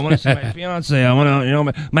expected. I want to see my fiance. I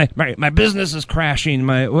want to, my business is crashing.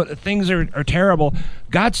 Things are terrible.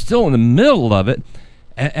 God's still in the middle of it,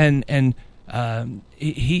 and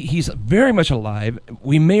he's very much alive.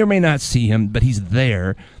 We may or may not see him, but he's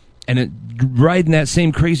there, and riding that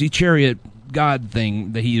same crazy chariot God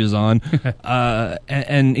thing that he is on,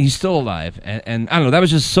 and he's still alive, and I don't know. That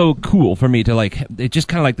was just so cool for me to it just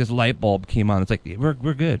kind of like this light bulb came on. It's like we're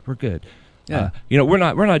good. Yeah, we're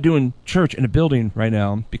not doing church in a building right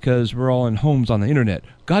now because we're all in homes on the internet.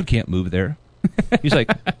 God can't move there. He's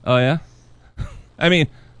like, oh yeah. I mean,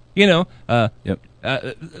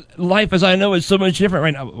 life as I know is so much different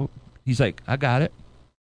right now. He's like, I got it.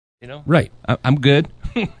 Right. I'm good.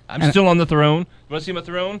 I'm still on the throne. You want to see my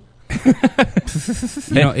throne?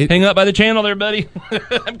 Hang up by the channel there, buddy.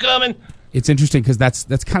 I'm coming. It's interesting because that's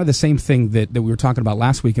kind of the same thing that we were talking about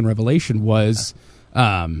last week in Revelation was,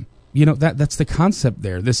 that's the concept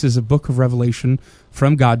there. This is a book of revelation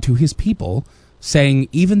from God to his people saying,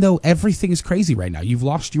 even though everything is crazy right now, you've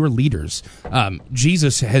lost your leaders.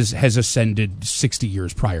 Jesus has ascended 60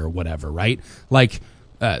 years prior or whatever, right?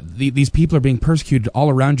 These people are being persecuted all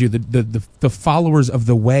around you. The followers of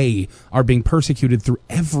the way are being persecuted through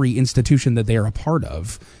every institution that they are a part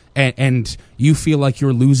of, and you feel like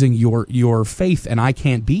you're losing your faith, and I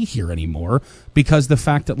can't be here anymore because the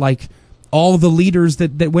fact that all the leaders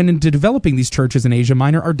that went into developing these churches in Asia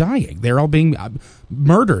Minor are dying. They're all being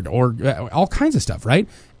murdered or all kinds of stuff, right?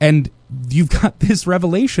 And you've got this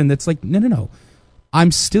revelation that's like, no,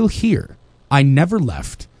 I'm still here. I never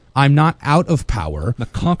left. I'm not out of power. The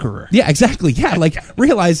conqueror. Yeah, exactly. Yeah,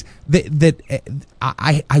 realize that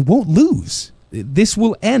I won't lose. This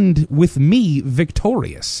will end with me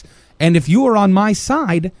victorious. And if you are on my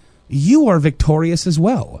side, you are victorious as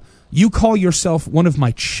well. You call yourself one of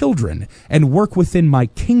my children and work within my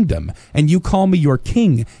kingdom, and you call me your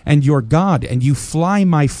king and your God, and you fly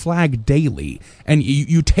my flag daily, and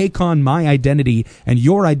you take on my identity and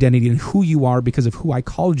your identity and who you are because of who I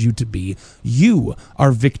called you to be. You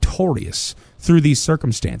are victorious through these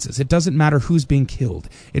circumstances. It doesn't matter who's being killed.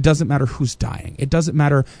 It doesn't matter who's dying. It doesn't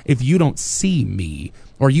matter if you don't see me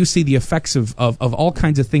or you see the effects of all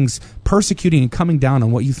kinds of things persecuting and coming down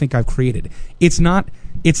on what you think I've created. It's not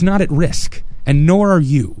at risk, and nor are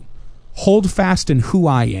you. Hold fast in who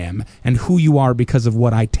I am and who you are because of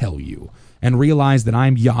what I tell you, and realize that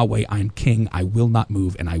I'm Yahweh, I'm King, I will not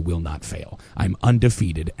move, and I will not fail. I'm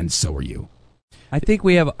undefeated, and so are you. I think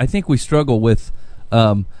we struggle with,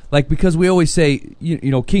 because we always say,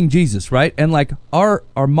 King Jesus, right? And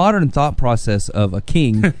our modern thought process of a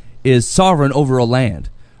king is sovereign over a land,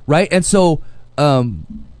 right? And so,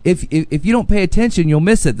 if you don't pay attention, you'll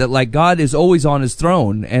miss it. That God is always on his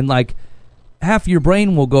throne, and half your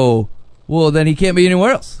brain will go, well, then he can't be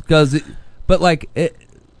anywhere else.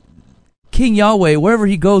 King Yahweh, wherever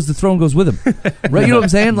he goes, the throne goes with him. Right? You know what I'm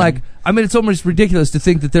saying? It's almost ridiculous to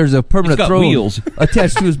think that there's a permanent throne wheels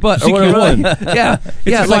attached to his butt or whatever. Yeah,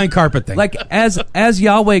 it's a flying carpet thing. As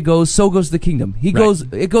Yahweh goes, so goes the kingdom. He goes.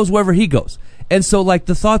 It goes wherever he goes. And so,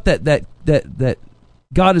 the thought that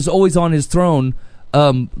God is always on his throne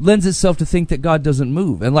lends itself to think that God doesn't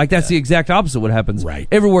move. And that's the exact opposite what happens. Right.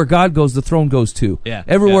 Everywhere God goes, the throne goes too. Yeah.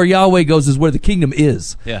 Everywhere Yahweh goes is where the kingdom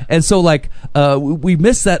is. Yeah. And so we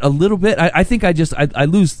miss that a little bit. I think I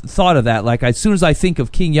lose thought of that. As soon as I think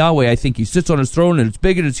of King Yahweh, I think he sits on his throne and it's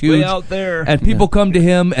big and it's huge. Way out there. And people come to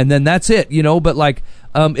him and then that's it, but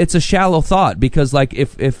it's a shallow thought because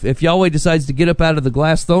if Yahweh decides to get up out of the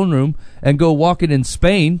glass throne room and go walking in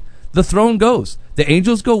Spain, the throne goes. The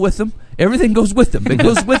angels go with him. Everything goes with him. It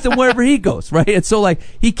goes with him wherever he goes, right? And so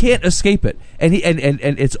he can't escape it. And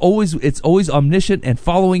it's always omniscient and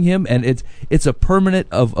following him, and it's a permanent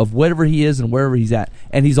of whatever he is and wherever he's at.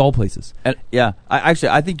 And he's all places. And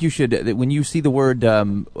I think you should, when you see the word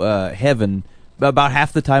heaven about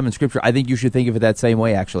half the time in Scripture, I think you should think of it that same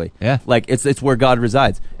way, actually. Yeah. It's where God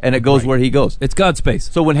resides, and it goes where he goes. It's God's space.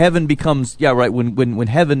 So when heaven becomes, when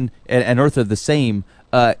heaven and earth are the same,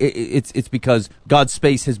 it's because God's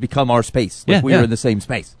space has become our space. We are in the same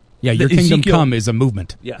space. Yeah, your kingdom come is a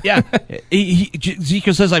movement. Yeah.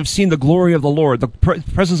 Ezekiel says, I've seen the glory of the Lord, the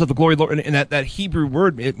presence of the glory of the Lord. And that Hebrew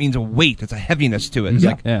word, it means a weight. It's a heaviness to it.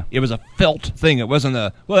 It's it was a felt thing. It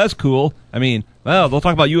wasn't that's cool. I mean, they'll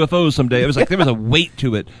talk about UFOs someday. It was there was a weight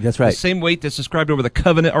to it. That's right. The same weight that's described over the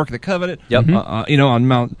covenant, Ark of the Covenant. Yep. On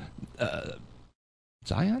Mount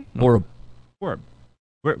Zion? No. Or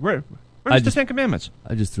Where's the Ten Commandments?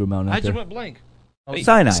 I just threw them out I there. just went blank.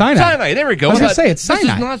 Cyanide. Cyanide. There we go. I was going to say, it's This is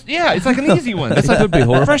cyanide. not- yeah, it's like an easy one. It's That could be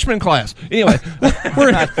horrible. freshman class. Anyway,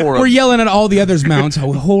 We're yelling at all the others' mounts.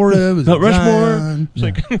 How horrible. Mount Rushmore. It's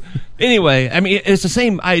like, anyway, I mean, it's the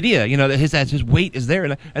same idea. You know, that his weight is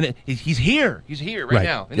there, and he's here. He's here right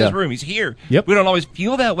now in this room. He's here. Yep. We don't always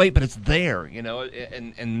feel that weight, but it's there. You know,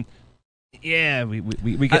 and yeah, we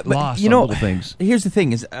get But, lost. you know, on little things. Here's the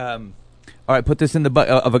thing: is all right. Put this in the butt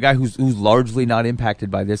of a guy who's largely not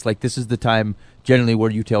impacted by this. Like, this is the time generally where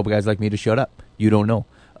you tell guys like me to shut up. You don't know.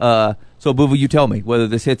 So, Boo, you tell me whether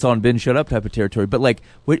this hits on Ben shut up type of territory. But like,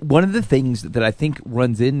 one of the things that I think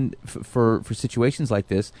runs in for situations like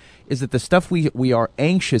this is that the stuff we are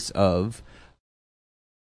anxious of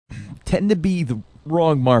tend to be the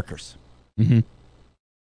wrong markers. Mm-hmm.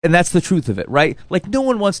 And that's the truth of it, right? Like, no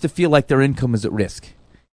one wants to feel like their income is at risk.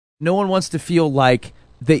 No one wants to feel like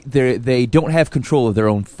they don't have control of their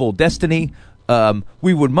own full destiny.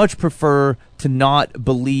 We would much prefer to not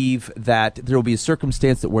believe that there will be a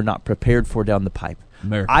circumstance that we're not prepared for down the pipe.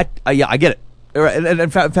 America. I get it.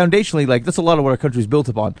 And foundationally, like, that's a lot of what our country is built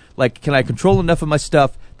upon. Like, can I control enough of my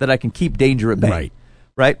stuff that I can keep danger at bay?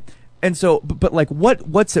 Right? And so, but like,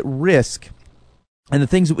 what's at risk, and the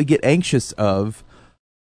things that we get anxious of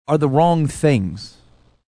are the wrong things.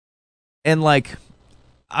 And like,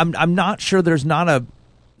 I'm not sure there's not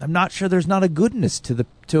a goodness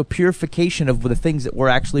to a purification of the things that we're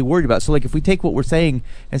actually worried about. So like, if we take what we're saying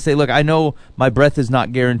and say, look, I know my breath is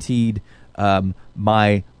not guaranteed,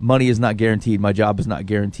 my money is not guaranteed, my job is not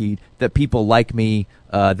guaranteed, that people like me,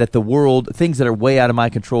 that the world, things that are way out of my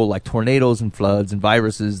control, like tornadoes and floods and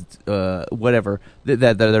viruses, whatever,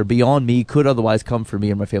 that are beyond me, could otherwise come for me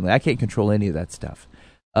and my family. I can't control any of that stuff.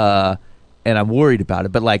 And I'm worried about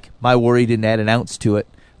it. But like, my worry didn't add an ounce to it.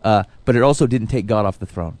 But it also didn't take God off the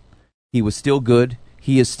throne. He was still good.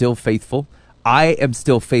 He is still faithful. I am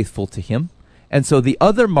still faithful to him. And so the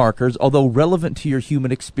other markers, although relevant to your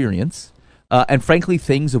human experience, and frankly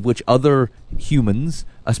things of which other humans,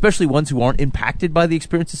 especially ones who aren't impacted by the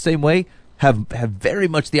experience the same way, have very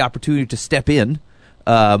much the opportunity to step in,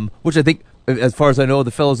 which I think, as far as I know, the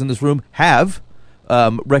fellows in this room have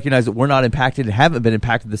recognized that we're not impacted and haven't been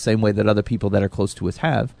impacted the same way that other people that are close to us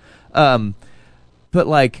have. But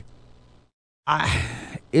like,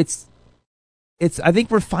 I think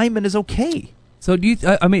refinement is okay. So do you?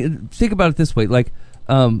 I mean, think about it this way: like,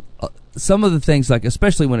 some of the things, like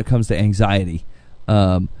especially when it comes to anxiety,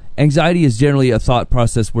 anxiety is generally a thought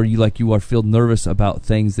process where you feel nervous about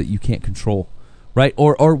things that you can't control, right?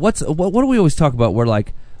 Or what do we always talk about? Where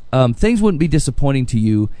like, things wouldn't be disappointing to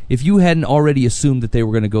you if you hadn't already assumed that they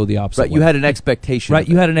were going to go the opposite way. Right, you had an expectation. Right,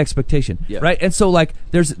 you had an expectation. Yeah. Right, and so like,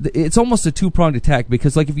 it's almost a two-pronged attack,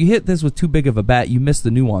 because like if you hit this with too big of a bat, you miss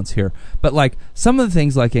the nuance here. But like, some of the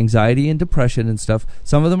things like anxiety and depression and stuff,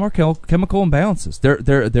 some of them are chemical imbalances.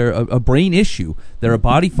 They're a brain issue. They're a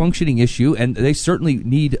body functioning issue, and they certainly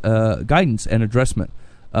need guidance and addressment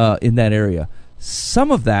in that area.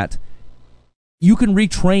 Some of that, you can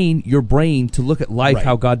retrain your brain to look at life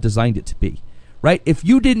how God designed it to be, right? If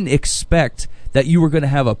you didn't expect that you were going to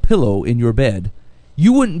have a pillow in your bed,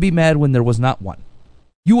 you wouldn't be mad when there was not one.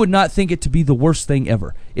 You would not think it to be the worst thing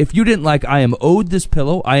ever. If you didn't I am owed this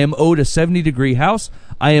pillow, I am owed a 70-degree house,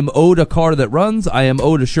 I am owed a car that runs, I am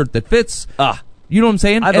owed a shirt that fits. You know what I'm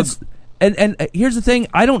saying? And here's the thing,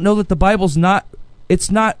 I don't know that the Bible's not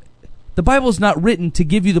written to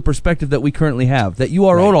give you the perspective that we currently have, that you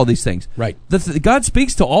are owed all these things. Right. God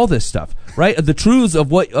speaks to all this stuff, right? The truths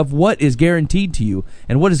of what is guaranteed to you,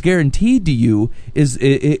 and what is guaranteed to you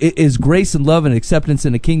is grace and love and acceptance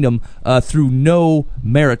in the kingdom through no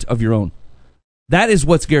merit of your own. That is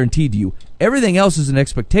what's guaranteed to you. Everything else is an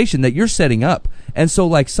expectation that you're setting up. And so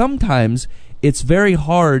like, sometimes it's very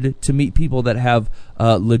hard to meet people that have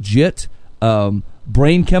legit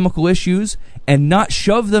brain chemical issues and not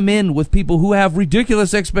shove them in with people who have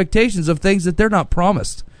ridiculous expectations of things that they're not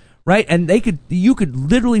promised, right? And you could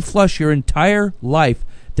literally flush your entire life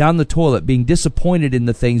down the toilet being disappointed in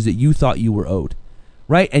the things that you thought you were owed,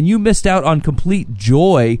 right? And you missed out on complete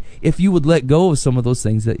joy if you would let go of some of those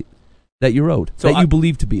things that you're owed, that you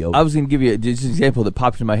believe to be owed. I was going to give you just an example that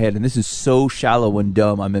popped in my head, and this is so shallow and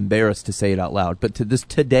dumb, I'm embarrassed to say it out loud. But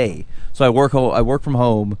today, so I work from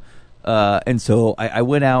home. And so I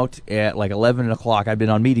went out at like 11 o'clock. I'd been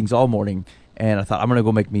on meetings all morning, and I thought, I'm going to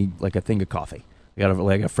go make me like a thing of coffee. I got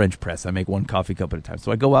a French press. I make one coffee cup at a time.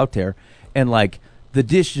 So I go out there, and like, the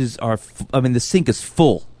dishes are, the sink is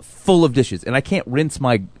full of dishes, and I can't rinse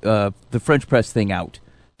my the French press thing out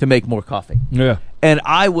to make more coffee. Yeah. And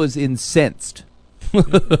I was incensed.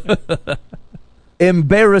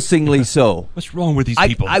 Embarrassingly so. What's wrong with these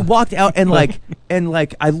people? I walked out and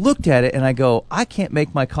I looked at it and I go, I can't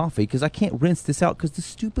make my coffee because I can't rinse this out because the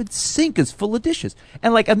stupid sink is full of dishes.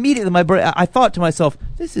 And like immediately I thought to myself,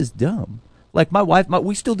 this is dumb. Like my wife,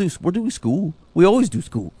 we're doing school. We always do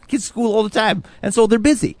school. Kids school all the time, and so they're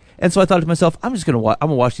busy. And so I thought to myself, I'm gonna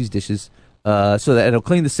wash these dishes so that it'll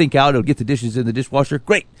clean the sink out. It'll get the dishes in the dishwasher.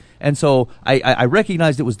 Great. And so I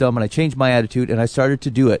recognized it was dumb, and I changed my attitude, and I started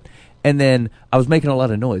to do it. And then I was making a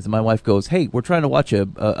lot of noise, and my wife goes, "Hey, we're trying to watch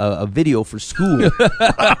a video for school.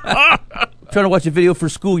 Trying to watch a video for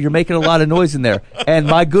school. You're making a lot of noise in there." And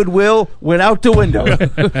my goodwill went out the window.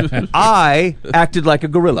 I acted like a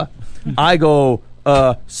gorilla. I go,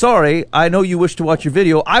 sorry, I know you wish to watch your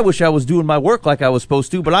video. I wish I was doing my work like I was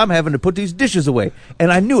supposed to, but I'm having to put these dishes away.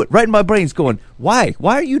 And I knew it right in my brain's going, why?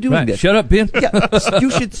 Why are you doing this? Shut up, Ben. Yeah, you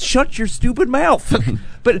should shut your stupid mouth.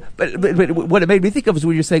 But what it made me think of is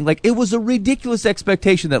when you're saying, like, it was a ridiculous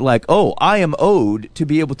expectation that, like, oh, I am owed to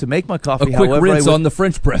be able to make my coffee A quick however rinse I on the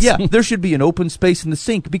French press. Yeah, there should be an open space in the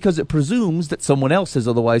sink because it presumes that someone else has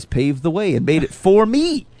otherwise paved the way and made it for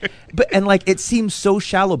me. And like it seems so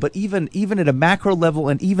shallow, but even at a macro level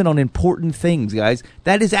and even on important things, guys,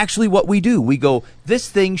 that is actually what we do. We go, this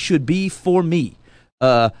thing should be for me.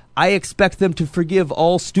 I expect them to forgive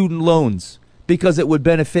all student loans because it would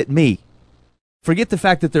benefit me. Forget the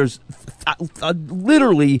fact that there's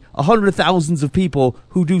literally hundreds of thousands of people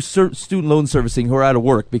who do student loan servicing who are out of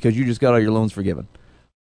work because you just got all your loans forgiven.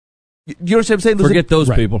 You know what I'm saying? Forget those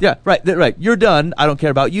people. Yeah, right. You're done. I don't care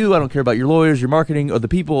about you. I don't care about your lawyers, your marketing, or the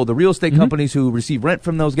people, the real estate companies who receive rent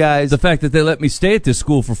from those guys. The fact that they let me stay at this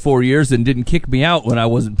school for 4 years and didn't kick me out when I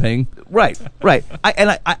wasn't paying. Right. I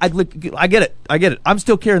get it. I'm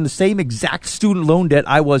still carrying the same exact student loan debt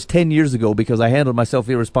I was 10 years ago because I handled myself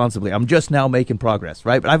irresponsibly. I'm just now making progress,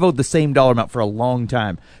 right? But I've owed the same dollar amount for a long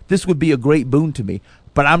time. This would be a great boon to me,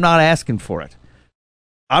 but I'm not asking for it.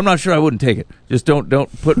 I'm not sure I wouldn't take it. Just don't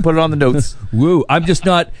put it on the notes. Woo! I'm just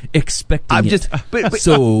not expecting it.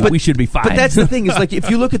 So we should be fine. But that's the thing is like if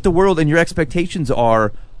you look at the world and your expectations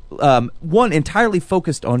are one entirely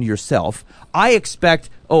focused on yourself. I expect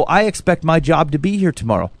my job to be here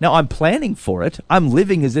tomorrow. Now I'm planning for it. I'm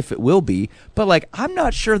living as if it will be. But like I'm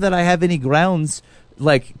not sure that I have any grounds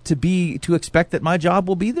like to expect that my job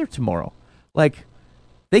will be there tomorrow. Like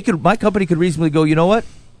my company could reasonably go, you know what?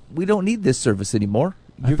 We don't need this service anymore.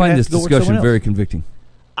 I find this discussion very convicting.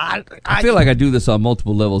 I feel like I do this on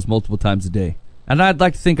multiple levels, multiple times a day. And I'd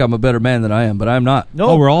like to think I'm a better man than I am, but I'm not.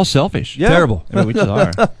 No, we're all selfish. Yeah. Terrible. I mean, we just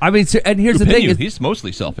are. I mean, and here's the thing. He's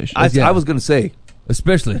mostly selfish. I was going to say.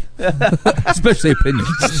 Especially opinions.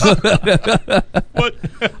 What?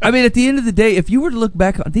 I mean, at the end of the day, if you were to look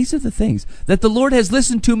back on these are the things that the Lord has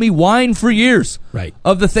listened to me whine for years. Right.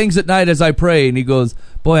 Of the things at night as I pray. And he goes,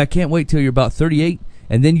 boy, I can't wait till you're about 38.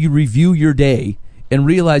 And then you review your day and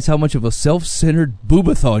realize how much of a self-centered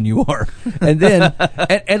boobathon you are. And then,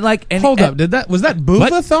 Hold up, was that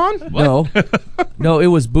boobathon? No, it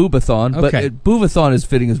was boobathon, Okay. but boobathon is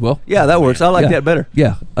fitting as well. Yeah, that works. I like that better.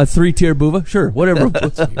 Yeah, a 3-tier booba, sure, whatever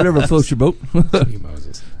floats your boat. Sweet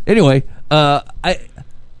Moses. Anyway,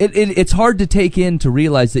 it's hard to take in to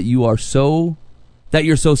realize that you're so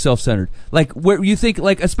self-centered. Like where you think,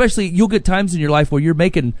 like especially you'll get times in your life where you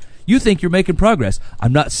think you're making progress.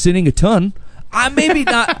 I'm not sinning a ton. I'm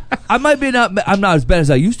not as bad as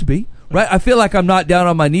I used to be. Right? I feel like I'm not down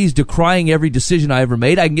on my knees decrying every decision I ever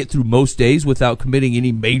made. I can get through most days without committing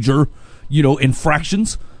any major,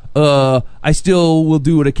 infractions. I still will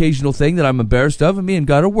do an occasional thing that I'm embarrassed of, and me and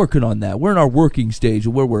God are working on that. We're in our working stage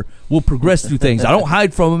where we'll progress through things. I don't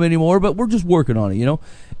hide from them anymore, but we're just working on it,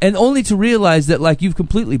 And only to realize that like you've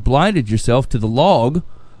completely blinded yourself to the log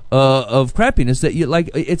of crappiness that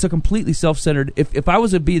it's a completely self-centered. If I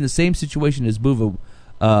was to be in the same situation as Buva,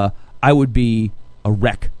 I would be a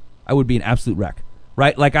wreck. I would be an absolute wreck,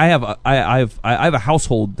 right? Like I have a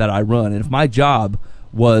household that I run, and if my job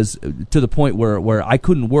was to the point where I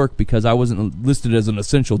couldn't work because I wasn't listed as an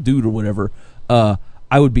essential dude or whatever,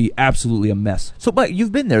 I would be absolutely a mess. So, but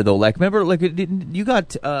you've been there though. Like, remember, like you got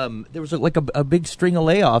there was like a big string of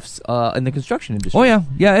layoffs in the construction industry. Oh yeah,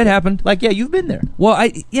 it happened. Like, yeah, you've been there. Well,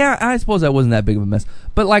 I suppose I wasn't that big of a mess,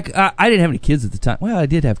 but like I didn't have any kids at the time. Well, I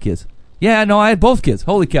did have kids. Yeah, no, I had both kids.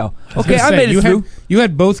 Holy cow! Okay, I made it through. You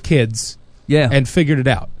had both kids. Yeah, and figured it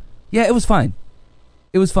out. Yeah, it was fine.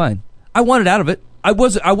 It was fine. I wanted out of it. I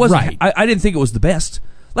wasn't. Right. I didn't think it was the best.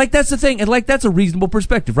 Like that's the thing, and like that's a reasonable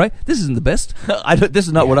perspective, right? This isn't the best. This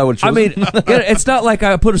is not what I would choose. I mean, it's not like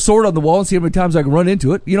I put a sword on the wall and see how many times I can run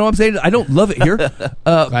into it. You know what I'm saying? I don't love it here.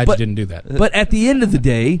 Glad you didn't do that. But at the end of the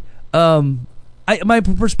day, my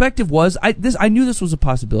perspective was I knew this was a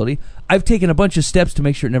possibility. I've taken a bunch of steps to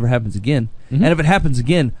make sure it never happens again. Mm-hmm. And if it happens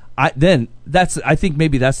again, I think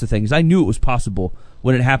maybe that's the thing, is I knew it was possible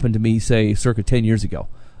when it happened to me, say, circa 10 years ago.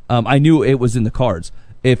 I knew it was in the cards.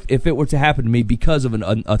 If it were to happen to me because of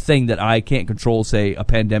a thing that I can't control, say a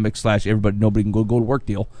pandemic / nobody can go to work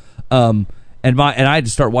deal, and I had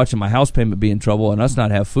to start watching my house payment be in trouble and us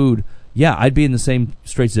not have food, yeah, I'd be in the same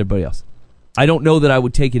straits as everybody else. I don't know that I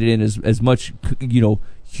would take it in as much,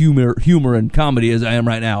 humor and comedy as I am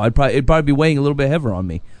right now. It'd probably be weighing a little bit heavier on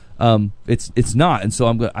me. It's not, and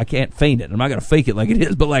so I can't feign it. I'm not going to fake it like it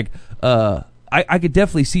is, but like I could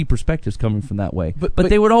definitely see perspectives coming from that way. But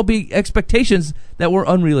they would all be expectations that were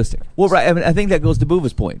unrealistic. Well, right. I mean, I think that goes to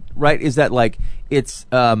Buva's point, right? Is that like it's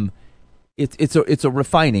a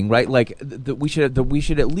refining, right? Like we should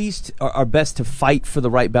at least our best to fight for the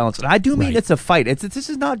right balance. And I do mean it's a fight. This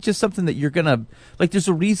is not just something that you're gonna like. There's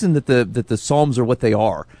a reason that the Psalms are what they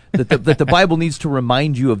are. That the Bible needs to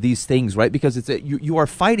remind you of these things, right? Because you are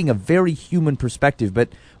fighting a very human perspective. But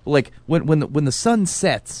like when the sun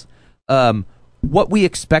sets, what we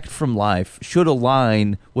expect from life should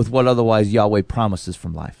align with what otherwise Yahweh promises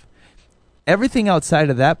from life. Everything outside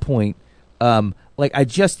of that point, like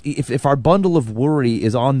if our bundle of worry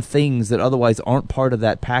is on things that otherwise aren't part of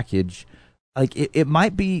that package, like it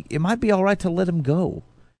might be all right to let them go.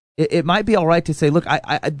 It might be all right to say, look,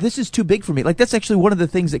 I this is too big for me. Like that's actually one of the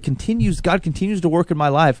things that God continues to work in my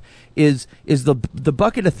life is the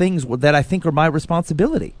bucket of things that I think are my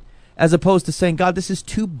responsibility, as opposed to saying, God, this is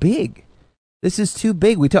too big. This is too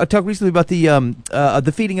big. We talked recently about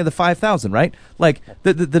the feeding of the 5,000, right? Like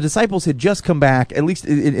the disciples had just come back. At least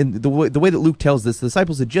in the way that Luke tells this, the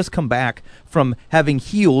disciples had just come back from having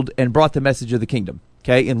healed and brought the message of the kingdom.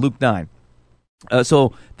 Okay, in Luke 9.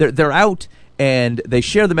 So they're out and they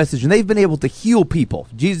share the message, and they've been able to heal people.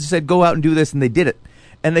 Jesus said, "Go out and do this," and they did it.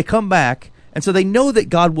 And they come back, and so they know that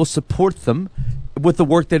God will support them with the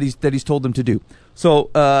work that he's told them to do.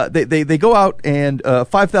 So they go out, and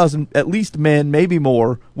 5,000 at least men, maybe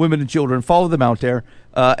more, women and children, follow them out there.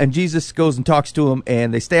 And Jesus goes and talks to them,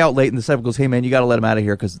 and they stay out late. And the disciple goes, "Hey man, you got to let them out of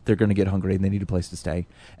here because they're going to get hungry and they need a place to stay."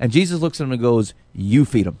 And Jesus looks at them and goes, "You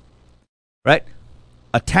feed them." Right?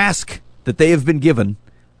 A task that they have been given,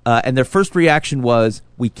 and their first reaction was,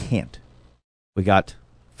 "We can't. We got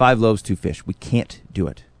 5 loaves, 2 fish. We can't do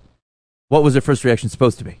it." What was their first reaction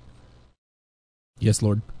supposed to be? Yes,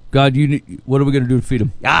 Lord. God, what are we going to do to feed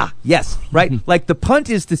them? Ah, yes, right. Like the punt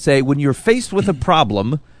is to say, when you're faced with a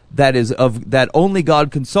problem that only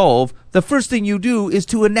God can solve, the first thing you do is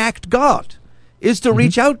to enact God, is to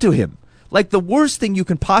reach out to Him. Like the worst thing you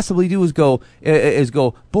can possibly do is go,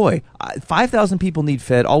 boy, 5,000 people need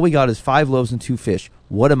fed. All we got is 5 loaves and 2 fish.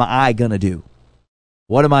 What am I gonna do?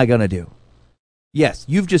 What am I gonna do? Yes,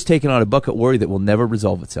 you've just taken on a bucket worry that will never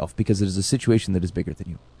resolve itself because it is a situation that is bigger than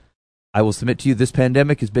you. I will submit to you this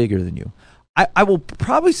pandemic is bigger than you. I will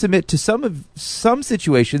probably submit to some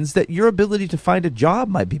situations that your ability to find a job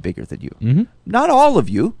might be bigger than you. Mm-hmm. Not all of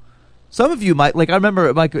you. Some of you might, like I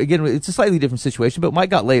remember, Mike, again, it's a slightly different situation, but Mike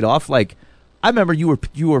got laid off. Like, I remember you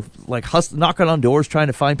were like knocking on doors trying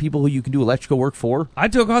to find people who you can do electrical work for. I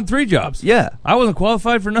took on 3 jobs. Yeah. I wasn't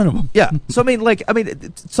qualified for none of them. Yeah. So,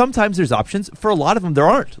 sometimes there's options. For a lot of them, there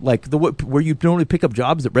aren't. Like, where you normally pick up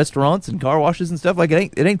jobs at restaurants and car washes and stuff, like,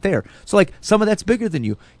 it ain't there. So, like, some of that's bigger than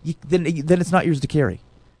you. Then it's not yours to carry.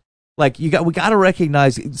 Like, we got to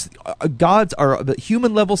recognize the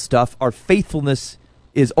human level stuff, our faithfulness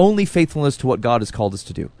is only faithfulness to what God has called us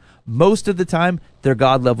to do. Most of the time, they're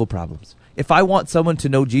God level problems. If I want someone to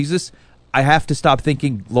know Jesus, I have to stop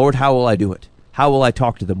thinking, Lord, how will I do it? How will I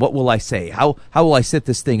talk to them? What will I say? How will I set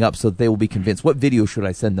this thing up so that they will be convinced? What video should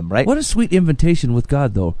I send them, right? What a sweet invitation with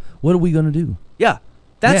God, though. What are we going to do? Yeah,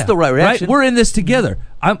 that's the right reaction. Right? We're in this together.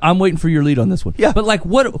 I'm waiting for your lead on this one. Yeah. But, like,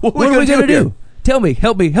 what are we going to do? Tell me,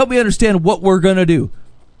 help me understand what we're going to do.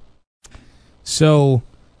 So,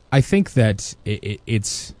 I think that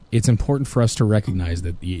it's important for us to recognize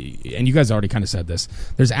that, and you guys already kind of said this,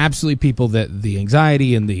 there's absolutely people that the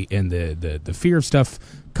anxiety and the fear of stuff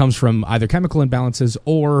comes from either chemical imbalances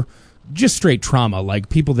or just straight trauma, like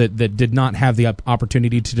people that did not have the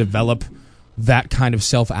opportunity to develop that kind of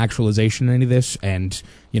self-actualization in any of this, and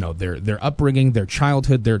their upbringing, their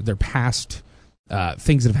childhood, their past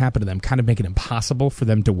things that have happened to them kind of make it impossible for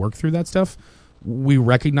them to work through that stuff. We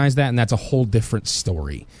recognize that, and that's a whole different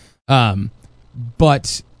story.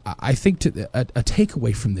 But I think a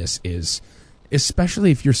takeaway from this is, especially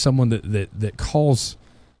if you're someone that calls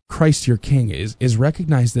Christ your King, is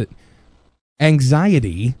recognize that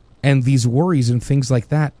anxiety and these worries and things like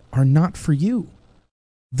that are not for you.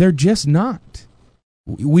 They're just not.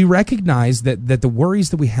 We recognize that the worries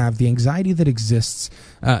that we have, the anxiety that exists,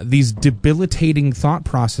 these debilitating thought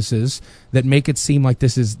processes that make it seem like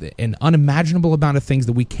this is an unimaginable amount of things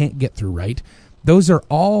that we can't get through, right? Those are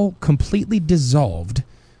all completely dissolved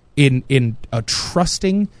in a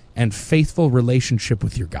trusting and faithful relationship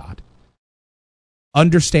with your God.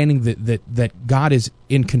 Understanding that God is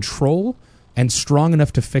in control and strong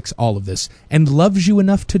enough to fix all of this and loves you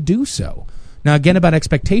enough to do so. Now, again, about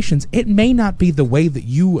expectations, it may not be the way that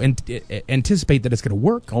you anticipate that it's going to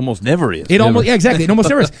work. Almost never is. Exactly. It almost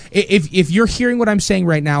never is. If you're hearing what I'm saying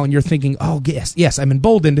right now and you're thinking, oh, yes, I'm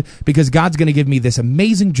emboldened because God's going to give me this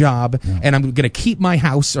amazing job and I'm going to keep my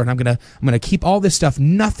house or I'm going to keep all this stuff.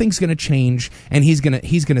 Nothing's going to change and he's going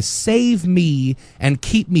to save me and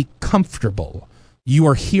keep me comfortable. You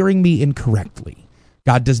are hearing me incorrectly.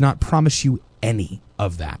 God does not promise you any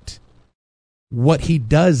of that. What he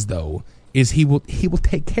does, though, is he will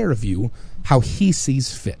take care of you how he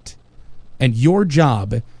sees fit. And your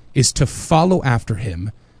job is to follow after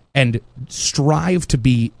him and strive to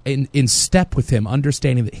be in step with him,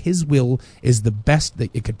 understanding that his will is the best that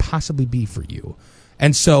it could possibly be for you.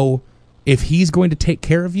 And so if he's going to take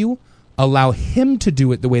care of you, allow him to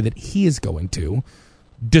do it the way that he is going to.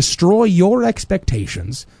 Destroy your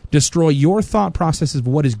expectations, destroy your thought processes of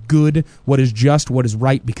what is good, what is just, what is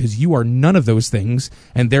right, because you are none of those things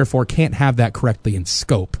and therefore can't have that correctly in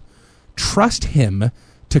scope. Trust him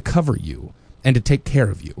to cover you and to take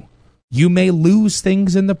care of you. You may lose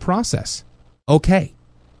things in the process. Okay.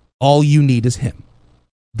 All you need is him.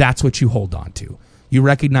 That's what you hold on to. You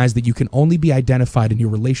recognize that you can only be identified in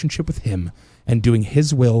your relationship with him and doing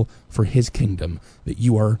his will for his kingdom that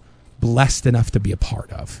you are blessed enough to be a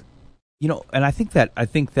part of. And I think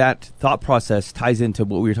that thought process ties into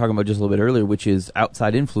what we were talking about just a little bit earlier, which is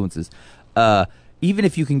outside influences. Even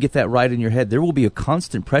if you can get that right in your head, there will be a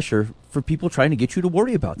constant pressure for people trying to get you to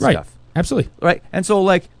worry about stuff. Absolutely. Right. And so,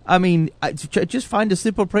 just find a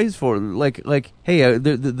simple praise for it. Hey,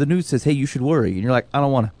 the news says, hey, you should worry. And you're like, I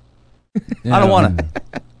don't want to. I don't want to.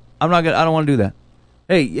 I don't want to do that.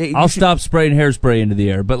 Hey I'll stop spraying hairspray into the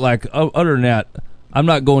air. But other than that, I'm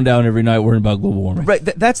not going down every night worrying about global warming. Right.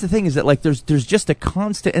 That's the thing is that there's just a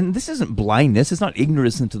constant, and this isn't blindness. It's not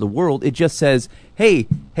ignorance into the world. It just says, hey,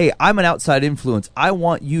 I'm an outside influence. I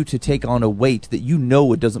want you to take on a weight that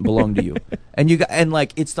it doesn't belong to you.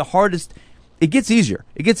 It's the hardest. It gets easier.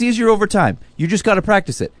 It gets easier over time. You just got to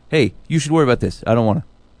practice it. Hey, you should worry about this. I don't want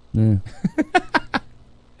to.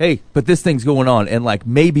 Hey, but this thing's going on, and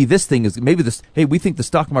maybe this. Hey, we think the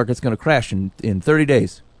stock market's going to crash in 30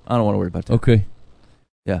 days. I don't want to worry about that. Okay.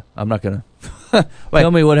 Yeah, I'm not going to.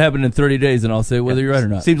 Tell me what happened in 30 days, and I'll say whether you're right or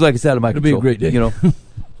not. Seems like it's out of my control. It'll be a great day.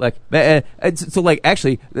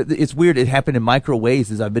 Actually, it's weird. It happened in micro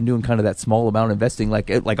ways as I've been doing kind of that small amount of investing.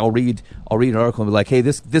 I'll read an article and be like, hey,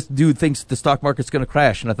 this dude thinks the stock market's going to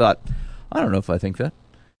crash. And I thought, I don't know if I think that.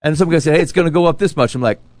 And some guy said, hey, it's going to go up this much. I'm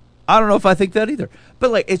like, I don't know if I think that either.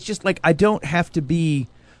 But it's just I don't have to be.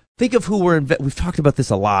 Think of who we've talked about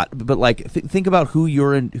this a lot, but think about who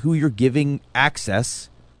you're giving access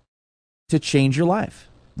to change your life.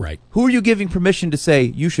 Right. Who are you giving permission to say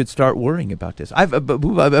you should start worrying about this? I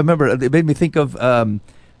remember it made me think of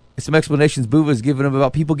some explanations Boova's given him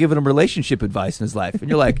about people giving him relationship advice in his life, and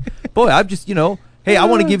you're like, boy, I've just hey, I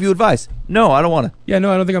want to give you advice. No, I don't want to. Yeah,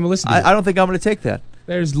 no, I don't think I'm listening. I don't think I'm going to take that.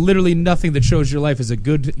 There's literally nothing that shows your life as a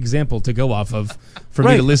good example to go off of for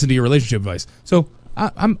me to listen to your relationship advice. So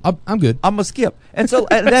I'm good. I'm gonna skip, and so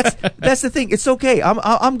that's the thing. It's okay.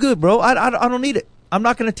 I'm good, bro. I don't need it. I'm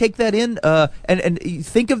not going to take that in. And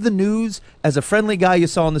think of the news as a friendly guy you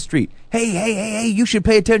saw on the street. Hey, you should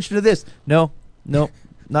pay attention to this. No, not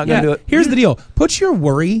going to do it. Here's the deal. Put your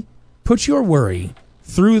worry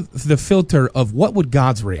through the filter of what would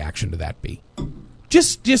God's reaction to that be.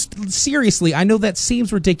 Just seriously, I know that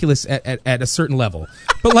seems ridiculous at a certain level,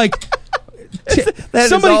 but that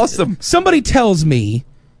is awesome. Somebody tells me,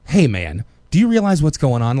 hey man, do you realize what's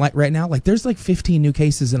going on right now? There's 15 new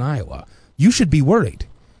cases in Iowa. You should be worried.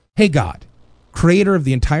 Hey, God, creator of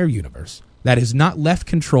the entire universe, that has not left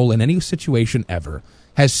control in any situation ever,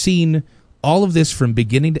 has seen all of this from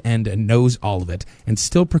beginning to end and knows all of it, and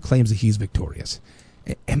still proclaims that he's victorious.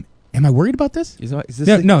 Am I worried about this?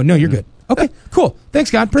 No, you're good. Okay, cool. Thanks,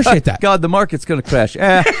 God. Appreciate that. God, the market's going to crash.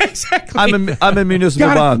 Exactly. I'm in municipal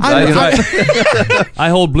bonds. I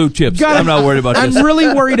hold blue chips. God, I'm not worried about this. I'm really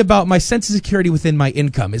worried about my sense of security within my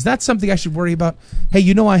income. Is that something I should worry about? Hey,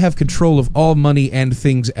 I have control of all money and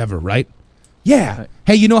things ever, right? Yeah. Right.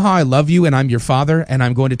 Hey, you know how I love you and I'm your father and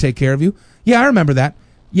I'm going to take care of you? Yeah, I remember that.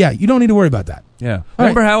 Yeah, you don't need to worry about that. Yeah.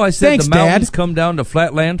 Remember how I said the mountains come down to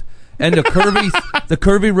flat land and the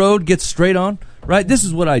curvy road gets straight on? right? This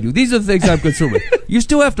is what I do. These are the things I'm concerned with. You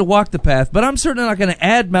still have to walk the path, but I'm certainly not going to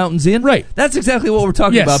add mountains in. Right. That's exactly what we're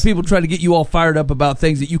talking about. People trying to get you all fired up about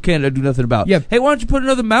things that you can't do nothing about. Yep. Hey, why don't you put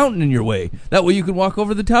another mountain in your way? That way you can walk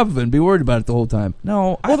over the top of it and be worried about it the whole time.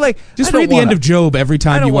 No. Just read the end of Job every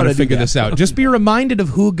time you want to figure that. this out. Just be reminded of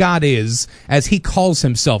who God is as he calls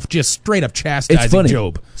himself, just straight up chastising It's funny.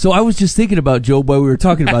 Job. So I was just thinking about Job while we were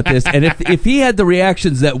talking about this, and if he had the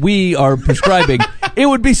reactions that we are prescribing, it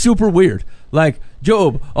would be super weird. Like,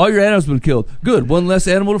 Job, all your animals have been killed. Good, one less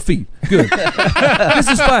animal to feed. Good. This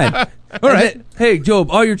is fine. All right. Hey,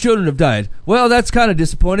 Job, all your children have died. Well, that's kind of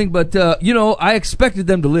disappointing, but, I expected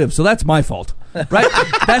them to live, so that's my fault. Right?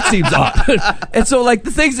 That seems odd. And so, like,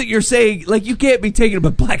 the things that you're saying, like, you can't be taking them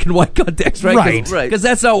in black and white context, right? Right. Because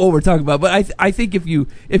that's not what we're talking about. But I think if you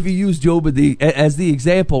use Job as the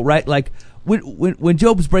example, right, like, when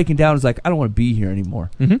Job's breaking down, it's like, I don't want to be here anymore.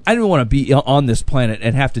 Mm-hmm. I don't want to be on this planet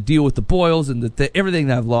and have to deal with the boils and everything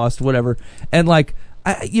that I've lost, whatever. And like,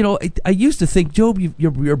 I used to think, Job,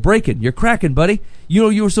 you're breaking, you're cracking, buddy.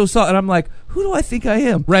 You were so soft, and I'm like, who do I think I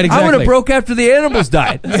am? Right, exactly. I would have broke after the animals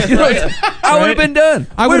died. I would have been done.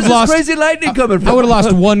 Where's this crazy lightning coming from? I would have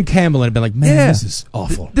lost one camel and been like, man, this is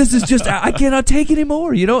awful. This is just, I cannot take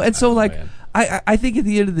anymore, And so, like, I think at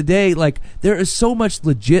the end of the day, like, there is so much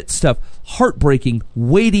legit stuff, heartbreaking,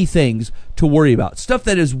 weighty things to worry about. Stuff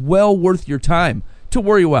that is well worth your time to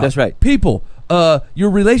worry about. That's right. People, your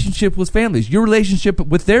relationship with families, your relationship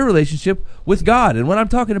with their relationship with God. And when I'm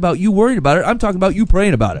talking about you worried about it, I'm talking about you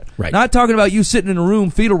praying about it. Right. Not talking about you sitting in a room,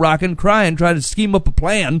 fetal rocking, crying, trying to scheme up a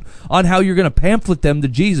plan on how you're going to pamphlet them to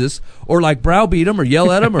Jesus, or like browbeat them, or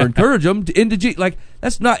yell at them, or encourage them into Jesus. Like,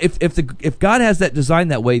 that's not, if God has that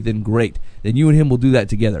designed that way, then great. Then you and him will do that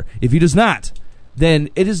together. If he does not, then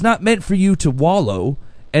it is not meant for you to wallow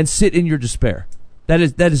and sit in your despair. That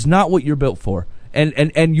is not what you're built for.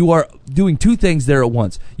 And you are doing two things there at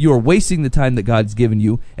once. You are wasting the time that God's given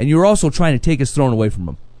you, and you're also trying to take his throne away from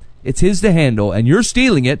him. It's his to handle, and you're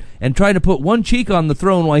stealing it and trying to put one cheek on the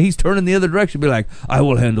throne while he's turning the other direction. Be like, I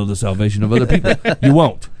will handle the salvation of other people. You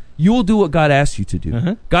won't. You will do what God asks you to do.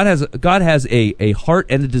 Uh-huh. God has a heart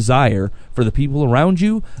and a desire for the people around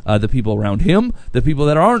you, the people around him, the people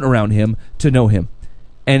that aren't around him, to know him.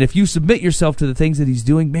 And if you submit yourself to the things that he's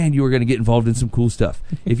doing, man, you are going to get involved in some cool stuff.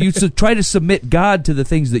 If you try to submit God to the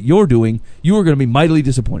things that you're doing, you are going to be mightily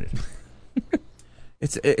disappointed.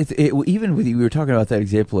 Even with you, we were talking about that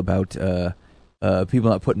example about people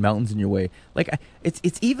not putting mountains in your way. Like,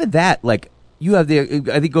 it's even that. Like, you have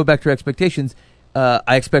I think go back to your expectations.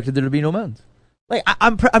 I expected there to be no mountains. Like,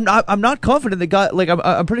 I'm not confident that God. Like,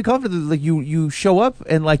 I'm pretty confident that, like, you show up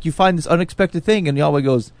and, like, you find this unexpected thing, and Yahweh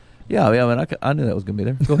goes, Yeah, man, I knew that was going to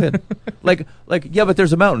be there. Go ahead. like, yeah, but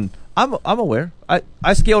there's a mountain. I'm aware.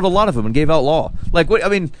 I scaled a lot of them and gave out law. Like, what? I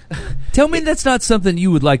mean, tell me that's not something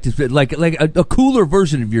you would like to, like a cooler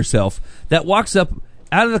version of yourself that walks up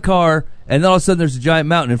out of the car, and then all of a sudden there's a giant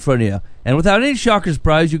mountain in front of you, and without any shock or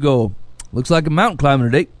surprise, you go, looks like a mountain climbing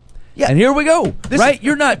today. Yeah, and here we go. Right?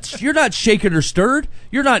 You're not shaken or stirred.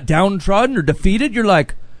 You're not downtrodden or defeated. You're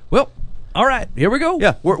like, well, all right, here we go.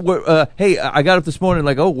 Yeah, hey, I got up this morning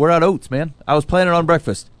like, we're out of oats, man. I was planning on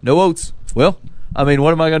breakfast. No oats. Well, I mean,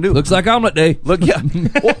 what am I going to do? Looks like omelet day. Look, yeah,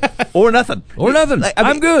 or nothing. Or nothing. Like,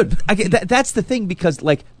 I'm good. That's the thing, because,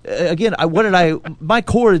 like, again, my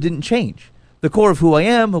core didn't change. The core of who I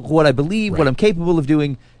am, what I believe, what I'm capable of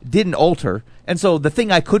doing, didn't alter. And so the thing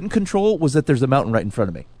I couldn't control was that there's a mountain right in front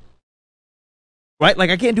of me. Right?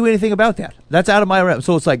 Like, I can't do anything about that. That's out of my realm.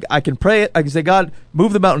 So it's like, I can pray it. I can say, God,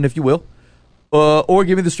 move the mountain, if you will. Or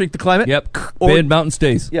give me the strength to climb it. Yep. Bend mountain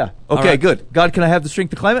stays. Yeah. Okay, right. Good. God, can I have the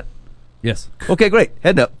strength to climb it? Yes. Okay, great.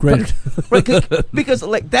 Head up. Great. Right, because,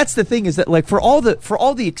 like, that's the thing, is that, like, for all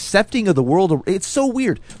the accepting of the world, it's so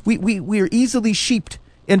weird. We are easily sheeped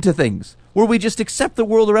into things where we just accept the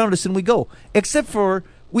world around us and we go. Except for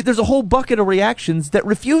there's a whole bucket of reactions that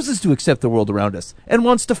refuses to accept the world around us and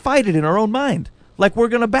wants to fight it in our own mind. Like, we're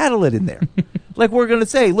going to battle it in there. Like, we're going to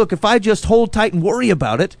say, look, if I just hold tight and worry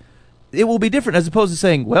about it, it will be different, as opposed to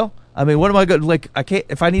saying, well, I mean, what am I going to, like, I can't,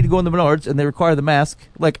 if I need to go in the Menards and they require the mask,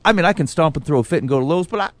 like, I mean, I can stomp and throw a fit and go to Lowe's,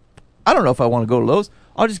 but I don't know if I want to go to Lowe's.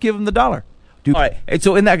 I'll just give them the $1. All right. And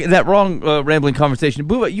so in that wrong rambling conversation,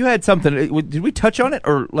 Booba, you had something. Did we touch on it,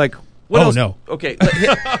 or, like, what else? No. Okay.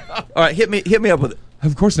 All right, hit me up with it.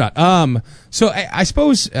 Of course not. So I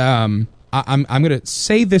suppose I'm going to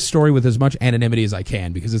say this story with as much anonymity as I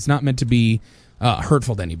can, because it's not meant to be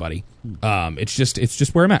hurtful to anybody. It's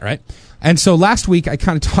just where I'm at, right? And so last week I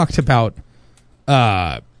kind of talked about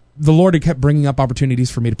the Lord had kept bringing up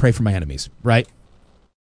opportunities for me to pray for my enemies, right?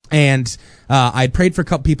 And I'd prayed for a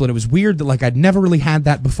couple people, and it was weird that, like, I'd never really had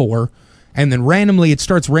that before. And then randomly it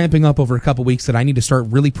starts ramping up over a couple weeks that I need to start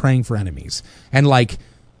really praying for enemies. And like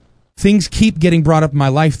things keep getting brought up in my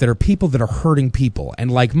life that are people that are hurting people. And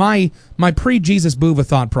like my pre-Jesus Buva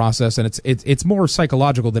thought process, and it's more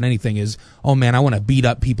psychological than anything, is, oh man, I want to beat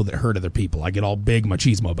up people that hurt other people. I get all big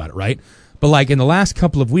machismo about it, right? But like in the last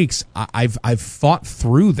couple of weeks, I've fought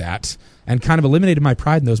through that and kind of eliminated my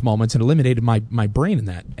pride in those moments and eliminated my brain in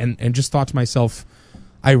that, and just thought to myself,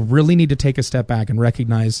 I really need to take a step back and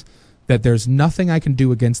recognize that there's nothing I can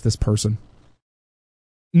do against this person,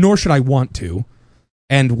 nor should I want to.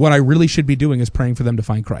 And what I really should be doing is praying for them to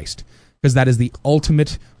find Christ, because that is the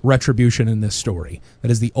ultimate retribution in this story.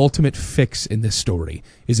 That is the ultimate fix in this story,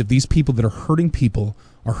 is if these people that are hurting people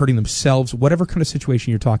are hurting themselves, whatever kind of situation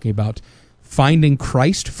you're talking about, finding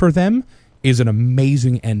Christ for them is an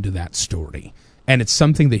amazing end to that story. And it's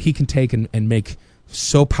something that he can take and make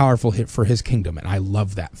so powerful for his kingdom. And I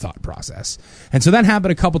love that thought process. And so that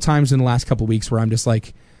happened a couple times in the last couple weeks where I'm just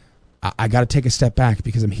like, I got to take a step back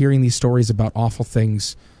because I'm hearing these stories about awful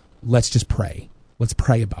things. Let's just pray. Let's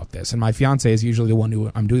pray about this. And my fiance is usually the one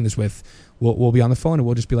who I'm doing this with. We'll be on the phone and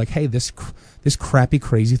we'll just be like, hey, this crappy,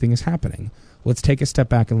 crazy thing is happening. Let's take a step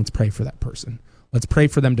back and let's pray for that person. Let's pray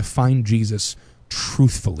for them to find Jesus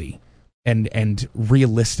truthfully and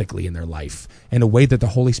realistically in their life, in a way that the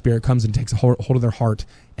Holy Spirit comes and takes a hold of their heart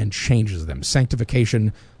and changes them.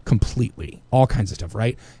 Sanctification completely, all kinds of stuff,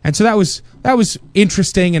 right? And so that was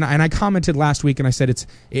interesting, and I commented last week and I said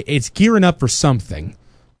it's gearing up for something,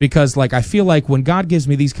 because like I feel like when God gives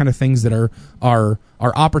me these kind of things that are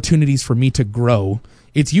opportunities for me to grow,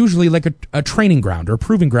 it's usually like a training ground or a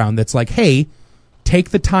proving ground that's like, hey,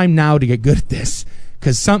 take the time now to get good at this,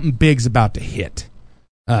 because something big's about to hit.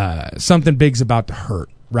 Something big's about to hurt,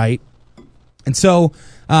 right? And so,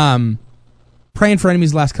 praying for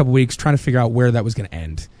enemies the last couple weeks, trying to figure out where that was going to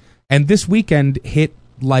end. And this weekend hit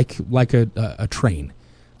like a train.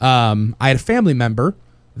 I had a family member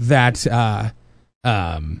that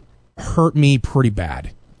hurt me pretty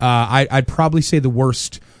bad. I'd probably say the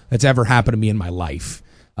worst that's ever happened to me in my life.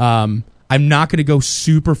 I'm not going to go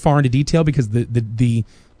super far into detail because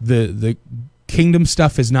the kingdom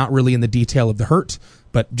stuff is not really in the detail of the hurt.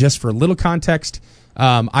 But just for a little context,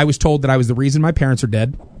 I was told that I was the reason my parents are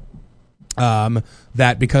dead.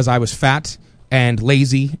 That because I was fat and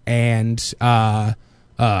lazy and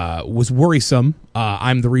was worrisome,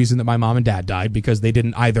 I'm the reason that my mom and dad died, because they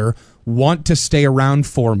didn't either want to stay around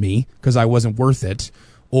for me because I wasn't worth it,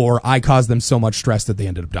 or I caused them so much stress that they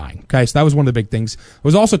ended up dying. Okay, so that was one of the big things. I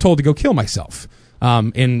was also told to go kill myself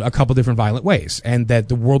in a couple different violent ways, and that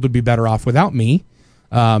the world would be better off without me.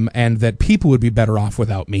 And that people would be better off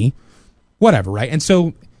without me, whatever, right? And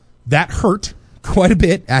so that hurt quite a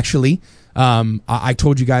bit, actually. I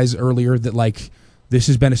told you guys earlier that, like, this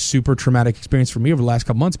has been a super traumatic experience for me over the last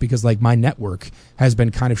couple months, because, like, my network has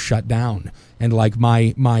been kind of shut down, and, like,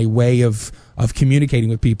 my way of communicating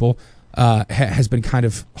with people has been kind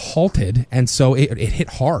of halted, and so it hit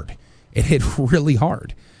hard. It hit really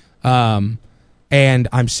hard. And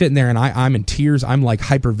I'm sitting there and I'm in tears. I'm like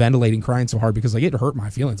hyperventilating, crying so hard because like it hurt my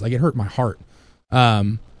feelings. Like it hurt my heart.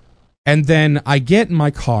 And then I get in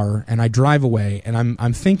my car and I drive away and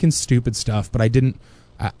I'm thinking stupid stuff, but I didn't.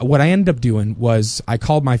 What I ended up doing was I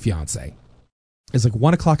called my fiance. It's like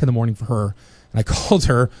 1 o'clock in the morning for her. And I called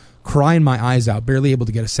her crying my eyes out, barely able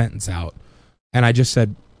to get a sentence out. And I just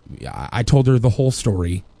said, I told her the whole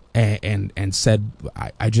story and said,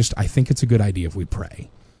 I think it's a good idea if we pray.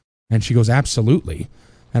 And she goes, absolutely.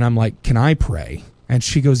 And I'm like, can I pray? And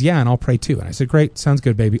she goes, yeah, and I'll pray too. And I said, great, sounds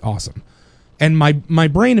good, baby, awesome. And my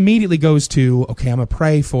brain immediately goes to, okay, I'm going to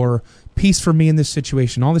pray for peace for me in this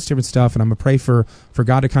situation, all this different stuff, and I'm going to pray for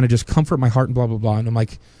God to kind of just comfort my heart and blah, blah, blah. And I'm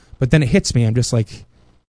like, but then it hits me. I'm just like,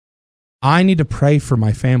 I need to pray for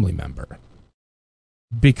my family member,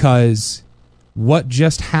 because what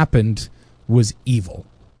just happened was evil.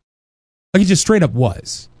 Like it just straight up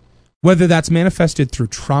was. Whether that's manifested through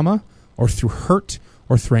trauma or through hurt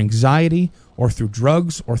or through anxiety or through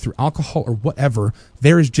drugs or through alcohol or whatever,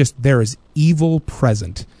 there is evil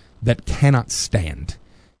present that cannot stand,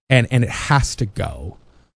 and it has to go.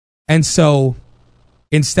 And so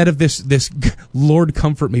instead of this Lord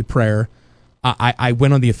comfort me prayer, I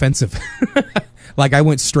went on the offensive. Like I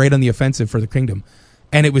went straight on the offensive for the kingdom.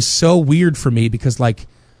 And it was so weird for me because like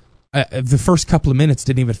the first couple of minutes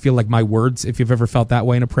didn't even feel like my words, if you've ever felt that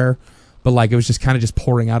way in a prayer. But like it was just kind of just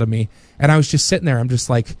pouring out of me. And I was just sitting there. I'm just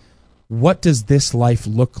like, what does this life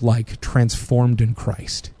look like transformed in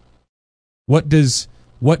Christ? What does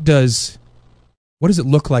it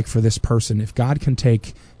look like for this person if God can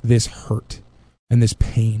take this hurt and this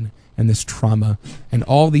pain and this trauma and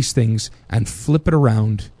all these things and flip it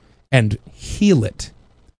around and heal it,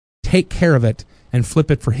 take care of it, and flip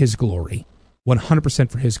it for his glory, 100%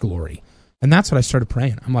 for his glory. And that's what I started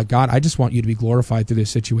praying. I'm like, God, I just want you to be glorified through this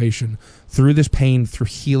situation, through this pain, through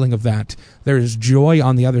healing of that. There is joy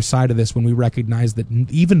on the other side of this when we recognize that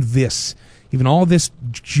even all this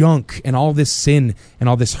junk and all this sin and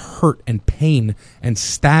all this hurt and pain and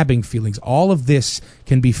stabbing feelings, all of this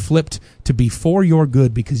can be flipped to be for your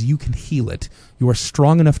good because you can heal it. You are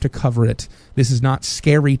strong enough to cover it. This is not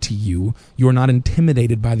scary to you. You are not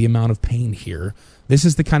intimidated by the amount of pain here. This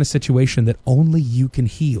is the kind of situation that only you can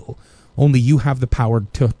heal. Only you have the power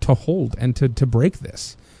to hold and to break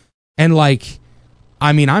this. And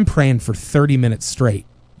I'm praying for 30 minutes straight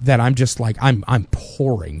that I'm just like, I'm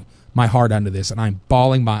pouring my heart onto this and I'm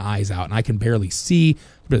bawling my eyes out and I can barely see,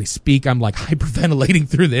 barely speak. I'm like hyperventilating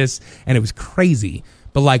through this and it was crazy.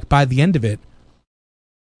 But by the end of it,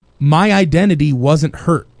 my identity wasn't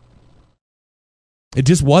hurt. It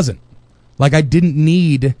just wasn't. I didn't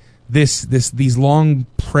need these long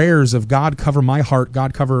prayers of God cover my heart,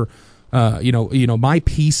 God cover my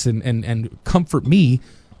peace and comfort me.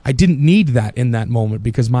 I didn't need that in that moment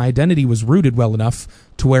because my identity was rooted well enough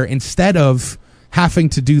to where instead of having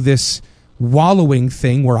to do this wallowing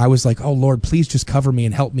thing where I was like, oh Lord, please just cover me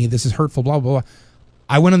and help me. This is hurtful, blah, blah, blah.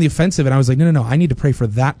 I went on the offensive and I was like, no. I need to pray for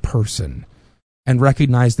that person and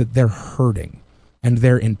recognize that they're hurting and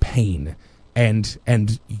they're in pain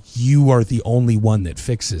and you are the only one that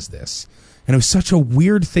fixes this. And it was such a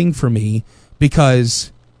weird thing for me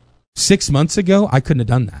because 6 months ago, I couldn't have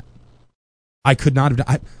done that. I could not have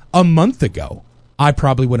done a month ago, I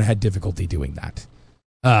probably would have had difficulty doing that.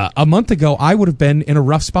 A month ago, I would have been in a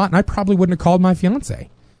rough spot and I probably wouldn't have called my fiance.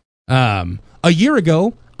 A year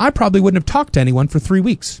ago, I probably wouldn't have talked to anyone for 3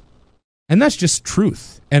 weeks. And that's just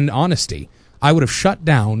truth and honesty. I would have shut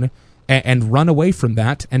down and run away from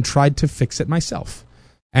that and tried to fix it myself.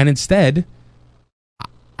 And instead,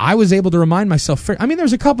 I was able to remind myself,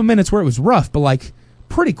 there's a couple minutes where it was rough, but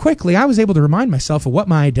pretty quickly, I was able to remind myself of what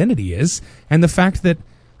my identity is and the fact that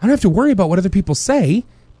I don't have to worry about what other people say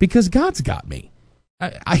because God's got me.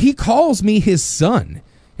 He calls me his son,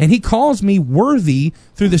 and he calls me worthy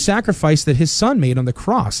through the sacrifice that his son made on the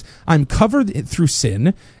cross. I'm covered through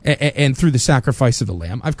sin and through the sacrifice of the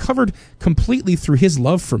lamb. I've covered completely through his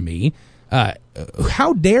love for me.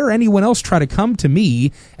 How dare anyone else try to come to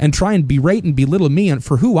me and try and berate and belittle me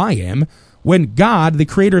for who I am when God, the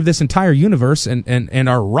creator of this entire universe and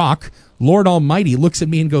our rock, Lord Almighty, looks at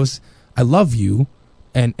me and goes, I love you,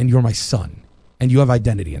 and you're my son. And you have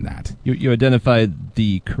identity in that. You identified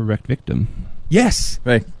the correct victim. Yes.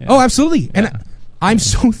 Right. Yeah. Oh, absolutely. Yeah. And I'm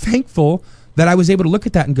so thankful that I was able to look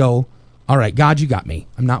at that and go, all right, God, you got me.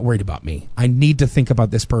 I'm not worried about me. I need to think about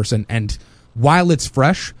this person. And while it's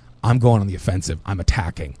fresh, I'm going on the offensive. I'm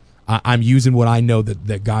attacking. I'm using what I know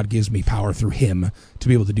that God gives me power through him to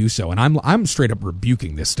be able to do so. And I'm straight up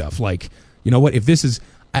rebuking this stuff. You know what? If this is,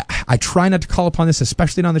 I try not to call upon this,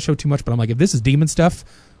 especially not on the show too much, but I'm like, if this is demon stuff,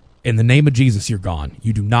 in the name of Jesus, you're gone.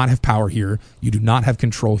 You do not have power here. You do not have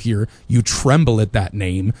control here. You tremble at that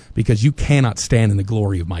name because you cannot stand in the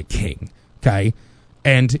glory of my King. Okay?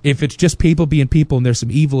 And if it's just people being people and there's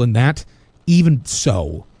some evil in that, even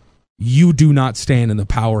so, you do not stand in the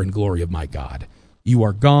power and glory of my God. You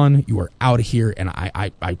are gone. You are out of here. And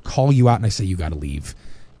I call you out and I say, you got to leave.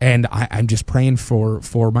 And I'm just praying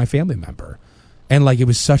for my family member. And it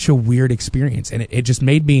was such a weird experience. And it just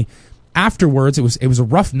made me... Afterwards, it was a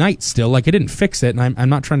rough night still. It didn't fix it, and I'm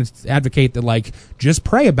not trying to advocate that, just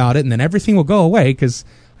pray about it and then everything will go away, because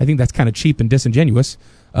I think that's kind of cheap and disingenuous.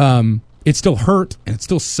 It still hurt, and it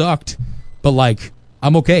still sucked, but,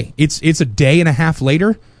 I'm okay. It's a day and a half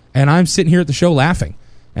later, and I'm sitting here at the show laughing.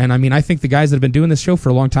 And, I think the guys that have been doing this show for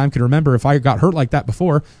a long time can remember if I got hurt like that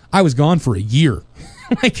before, I was gone for a year.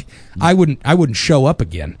 I wouldn't show up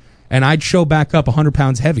again, and I'd show back up 100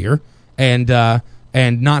 pounds heavier,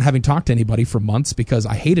 and not having talked to anybody for months because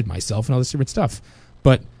I hated myself and all this different stuff.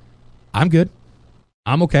 But I'm good.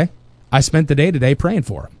 I'm okay. I spent the day today praying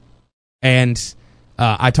for him. And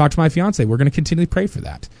I talked to my fiance. We're going to continually pray for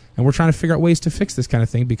that. And we're trying to figure out ways to fix this kind of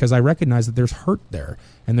thing because I recognize that there's hurt there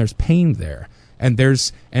and there's pain there. And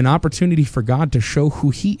there's an opportunity for God to show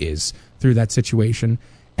who he is through that situation.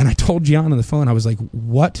 And I told Gian on the phone, I was like,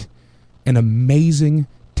 what an amazing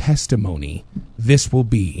testimony this will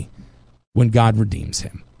be when God redeems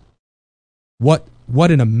him. What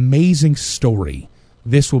an amazing story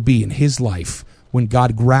this will be in his life when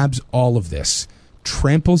God grabs all of this,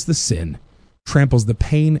 tramples the sin, tramples the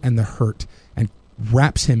pain and the hurt, and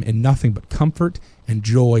wraps him in nothing but comfort and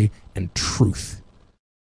joy and truth.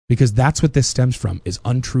 Because that's what this stems from, is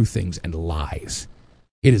untrue things and lies.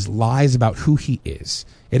 It is lies about who he is.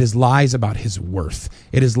 It is lies about his worth.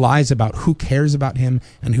 It is lies about who cares about him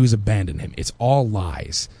and who's abandoned him. It's all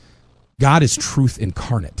lies. God is truth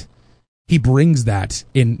incarnate. He brings that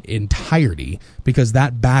in entirety because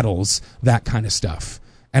that battles that kind of stuff.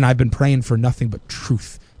 And I've been praying for nothing but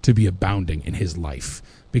truth to be abounding in his life,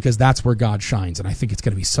 because that's where God shines. And I think it's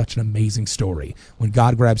going to be such an amazing story when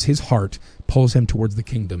God grabs his heart, pulls him towards the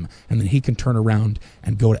kingdom, and then he can turn around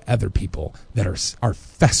and go to other people that are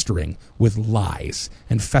festering with lies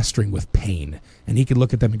and festering with pain. And he can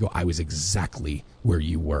look at them and go, I was exactly where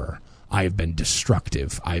you were. I have been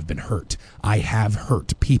destructive. I've been hurt. I have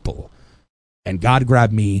hurt people. And God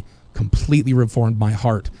grabbed me, completely reformed my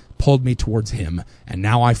heart, pulled me towards him, and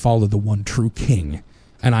now I follow the one true King,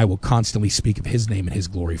 and I will constantly speak of his name and his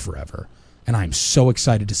glory forever. And I'm so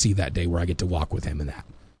excited to see that day where I get to walk with him in that.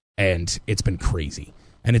 And it's been crazy.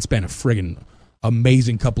 And it's been a friggin'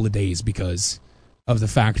 amazing couple of days because of the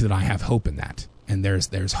fact that I have hope in that. And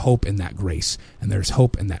there's hope in that grace, and there's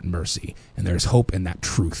hope in that mercy, and there's hope in that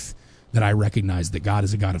truth, that I recognize that God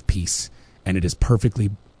is a God of peace, and it is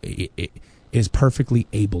perfectly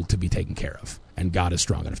able to be taken care of, and God is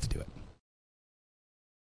strong enough to do it.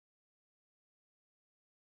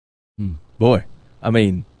 Boy, I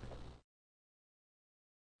mean,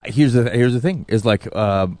 here's the thing: is like,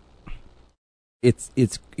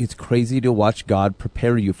 it's crazy to watch God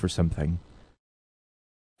prepare you for something,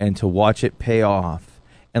 and to watch it pay off,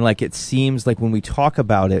 and like it seems like when we talk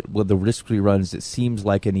about it, with the risk we run, it seems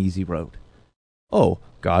like an easy road. Oh,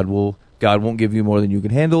 God won't give you more than you can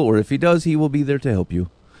handle, or if he does, he will be there to help you.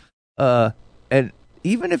 And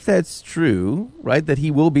even if that's true, right, that he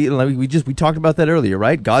will be, like we talked about that earlier,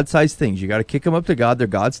 right? God-sized things. You got to kick them up to God. They're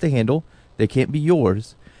God's to handle. They can't be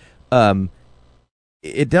yours.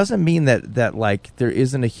 It doesn't mean that like there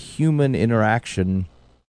isn't a human interaction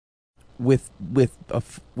with a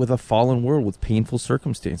fallen world, with painful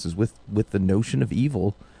circumstances, with the notion of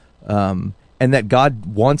evil, and that God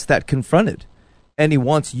wants that confronted. And he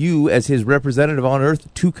wants you as his representative on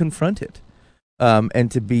earth to confront it, and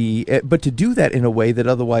but to do that in a way that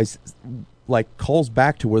otherwise, like, calls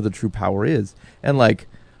back to where the true power is. And like,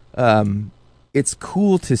 it's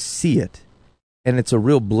cool to see it, and it's a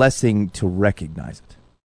real blessing to recognize it,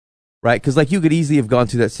 right? Because like you could easily have gone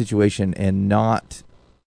through that situation and not.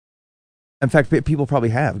 In fact, people probably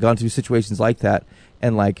have gone through situations like that,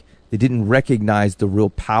 and like they didn't recognize the real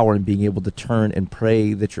power in being able to turn and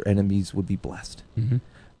pray that your enemies would be blessed,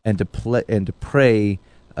 and to pray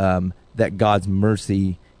that God's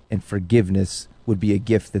mercy and forgiveness would be a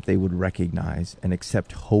gift that they would recognize and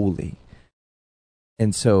accept wholly.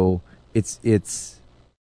 And so it's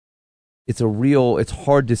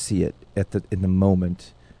hard to see it in the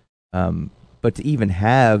moment, but to even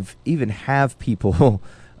have people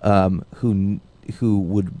who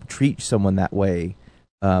would treat someone that way,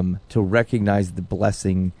 to recognize the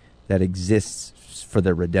blessing that exists for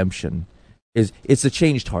their redemption, it's a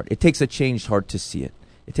changed heart. It takes a changed heart to see it.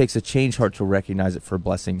 It takes a changed heart to recognize it for a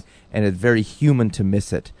blessing, and it's very human to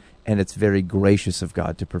miss it, and it's very gracious of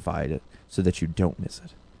God to provide it so that you don't miss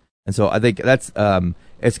it. And so I think that's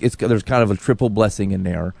there's kind of a triple blessing in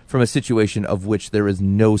there from a situation of which there is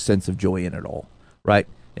no sense of joy in at all, right?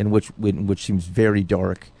 In which seems very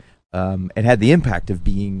dark, and had the impact of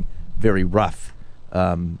being very rough.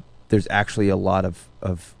 There's actually a lot of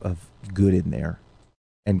good in there,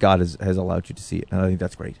 and God has allowed you to see it, and I think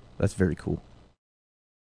that's great. That's very cool.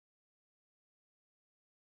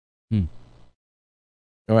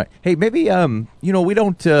 All right. Hey, maybe we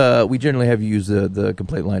don't we generally have you use the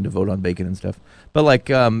complaint line to vote on bacon and stuff, but like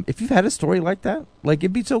if you've had a story like that, like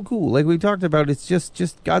it'd be so cool. Like we talked about, it's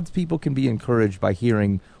just God's people can be encouraged by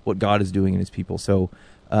hearing what God is doing in His people. So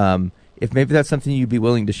if maybe that's something you'd be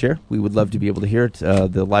willing to share, we would love to be able to hear it.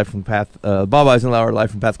 The Live from Path, Bob Eisenhower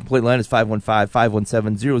Live from Path complaint line is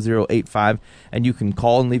 515-517-0085, and you can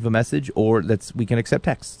call and leave a message, or we can accept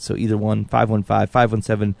text. So either one,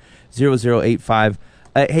 515-517-0085.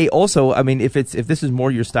 Hey, also, I mean, if this is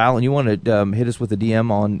more your style and you want to hit us with a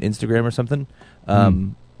DM on Instagram or something,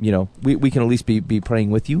 we can at least be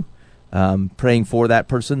praying with you, praying for that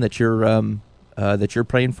person that you're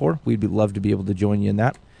praying for. We'd love to be able to join you in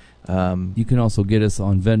that. You can also get us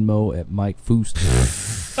on Venmo at Mike Foost,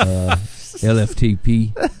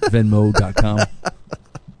 LFTP, Venmo.com,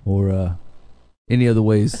 or any other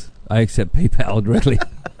ways. I accept PayPal directly.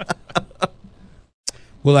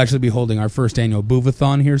 We'll actually be holding our first annual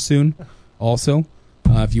Boovathon here soon, also.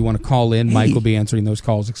 If you want to call in, Mike will be answering those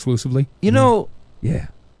calls exclusively. Yeah.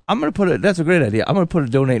 I'm going to put that's a great idea. I'm going to put a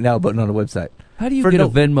donate now button on the website. How do you get a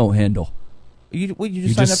Venmo handle? You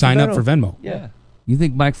just sign up for Venmo. Yeah. You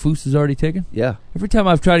think Mike Foose is already taken? Yeah. Every time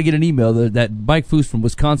I've tried to get an email, that Mike Foose from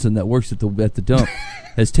Wisconsin that works at the dump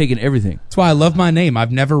has taken everything. That's why I love my name.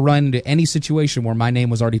 I've never run into any situation where my name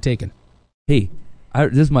was already taken. Hey,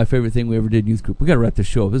 this is my favorite thing we ever did in youth group. We got to wrap this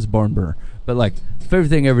show up. This is barn burner. But like, the favorite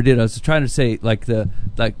thing I ever did, I was trying to say like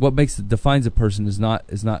what defines a person is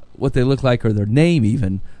not what they look like or their name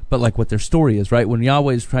even, but like what their story is. Right? When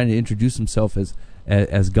Yahweh is trying to introduce himself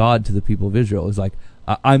as God to the people of Israel, is like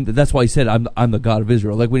that's why he said I'm the God of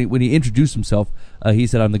Israel. Like when he introduced himself, he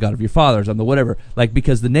said I'm the God of your fathers. I'm the whatever. Like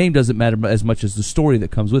because the name doesn't matter as much as the story that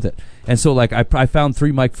comes with it. And so like I found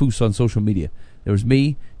 3 Mike Foose on social media. There was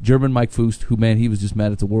me, German Mike Foose, who, man, he was just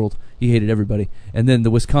mad at the world. He hated everybody. And then the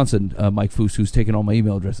Wisconsin Mike Foose, who's taking all my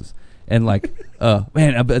email addresses. And, like,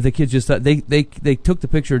 man, the kids just, they took the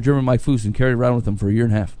picture of German Mike Foose and carried it around with them for a year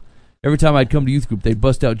and a half. Every time I'd come to youth group, they'd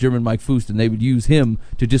bust out German Mike Foose, and they would use him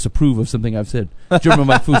to disapprove of something I've said. German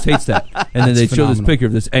Mike Foose hates that. And then they'd show this picture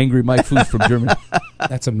of this angry Mike Foose from Germany.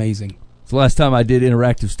 That's amazing. It's the last time I did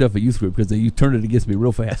interactive stuff at youth group because you turned it against me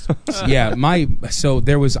real fast. Yeah,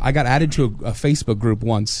 I got added to a Facebook group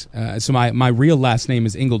once. So my real last name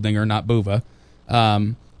is Engeldinger, not Buva.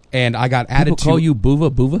 And I got added to. People call you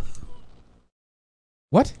Buva?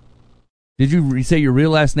 What? Did you say your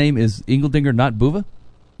real last name is Engeldinger, not Buva?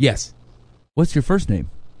 Yes. What's your first name?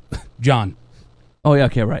 John. Oh yeah,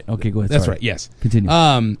 okay, right. Okay, go ahead. That's Sorry. right. Yes. Continue.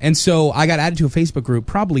 And so I got added to a Facebook group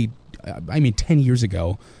probably, 10 years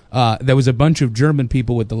ago. There was a bunch of German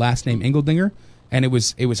people with the last name Engeldinger, and it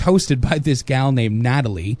was hosted by this gal named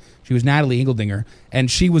Natalie. She was Natalie Engeldinger, and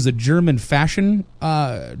she was a German fashion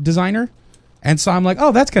designer. And so I'm like,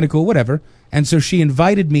 oh, that's kind of cool, whatever. And so she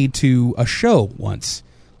invited me to a show once.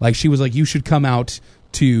 Like, she was like, you should come out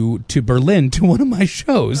to Berlin to one of my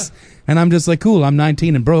shows. And I'm just like, cool, I'm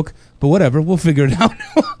 19 and broke, but whatever, we'll figure it out.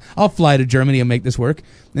 I'll fly to Germany and make this work.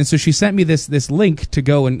 And so she sent me this link to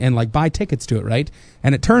go and like buy tickets to it, right?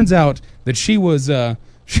 And it turns out that she was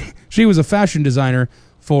she was a fashion designer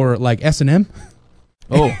for like S&M.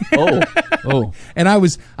 Oh. And I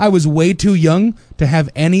was way too young to have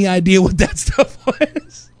any idea what that stuff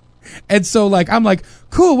was. And so like I'm like,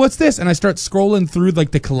 cool, what's this? And I start scrolling through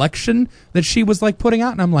like the collection that she was like putting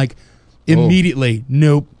out, and I'm like, immediately,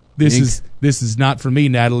 nope. This is not for me,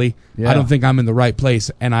 Natalie. Yeah. I don't think I'm in the right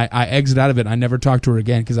place. And I exit out of it. And I never talk to her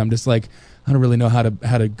again because I'm just like, I don't really know how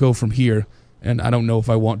to go from here, and I don't know if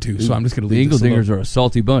I want to. So I'm just going to leave. The Engeldingers are a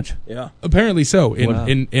salty bunch. Yeah, apparently so.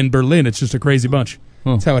 In Berlin, it's just a crazy bunch.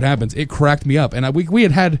 Huh. That's how it happens. It cracked me up, and we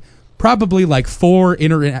had probably like 4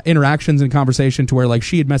 interactions in conversation to where like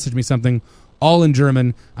she had messaged me something all in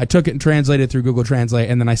German. I took it and translated it through Google Translate,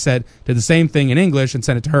 and then I did the same thing in English and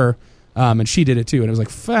sent it to her. And she did it too, and it was like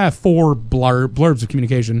 4 blurbs of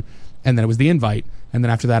communication, and then it was the invite, and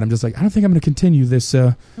then after that, I'm just like, I don't think I'm going to continue this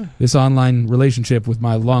this online relationship with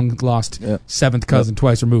my long lost 7th cousin,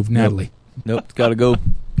 twice removed, Natalie. Nope, gotta go.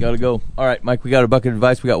 All right, Mike, we got a bucket of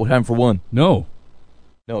advice. We got time for one. No,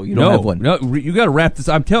 you don't have one. No, you got to wrap this.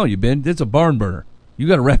 I'm telling you, Ben, it's a barn burner. You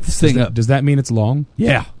got to wrap this thing up. Does that mean it's long?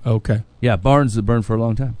 Yeah. Okay. Yeah, barns that burn for a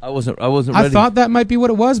long time. I wasn't ready. I thought that might be what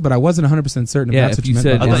it was, but I wasn't 100% certain. Yeah, if that's if what you meant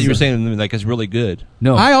said- by I it. thought you were saying like it's really good.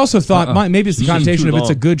 No, I also thought maybe it's the You seem connotation too of it's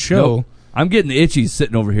a long. good show. Nope. I'm getting the itchies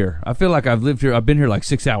sitting over here. I feel like I've lived here. I've been here like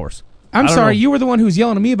 6 hours. I'm I don't sorry, know. you were the one who was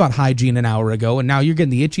yelling at me about hygiene an hour ago, and now you're getting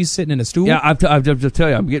the itchies sitting in a stool? Yeah, I've just tell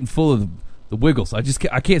you, I'm getting full of the wiggles. I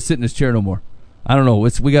can't sit in this chair no more. I don't know.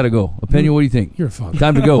 We got to go. Opinion, what do you think? You're a father.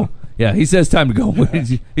 Time to go. Yeah, he says time to go.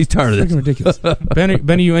 He's tired of Freaking this. ridiculous. Ben,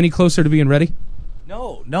 are you any closer to being ready?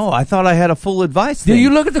 No, I thought I had a full advice Do thing. you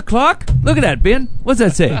look at the clock? Look at that, Ben. What's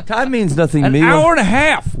that say? Time means nothing to An me. hour and a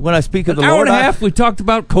half. When I speak of the An hour Lord, and a half. We talked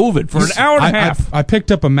about COVID for an hour and a half. I picked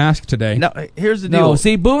up a mask today. Now, here's the deal. No,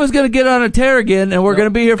 see, Booma's going to get on a tear again, and we're going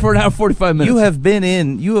to be here for an hour and 45 minutes.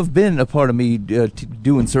 You have been a part of me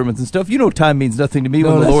doing sermons and stuff. You know time means nothing to me No,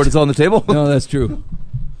 when the that's Lord is on the table. No, that's true.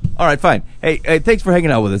 All right, fine. Hey, thanks for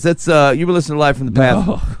hanging out with us. That's you were listening to Live from the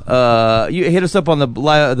Path. You hit us up on the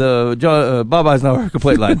Bob Eisenhower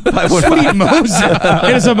complaint line. 515. Sweet Moses.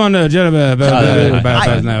 Hit us up on the...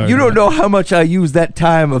 You don't know how much I use that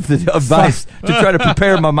time of the advice to try to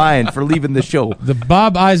prepare my mind for leaving the show. The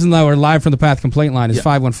Bob Eisenhower Live from the Path complaint line is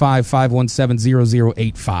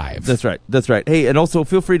 515-517-0085. That's right. Hey, and also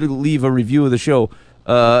feel free to leave a review of the show.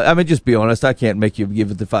 Just be honest. I can't make you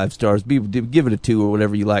give it the 5 stars. Give it a 2 or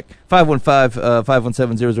whatever you like.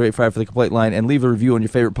 515-517-0085 for the complaint line, and leave a review on your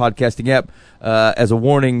favorite podcasting app as a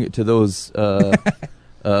warning to those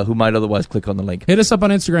who might otherwise click on the link. Hit us up on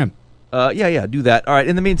Instagram. Do that. All right.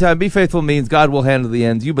 In the meantime, be faithful means God will handle the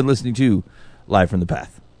ends. You've been listening to Live from the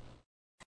Path.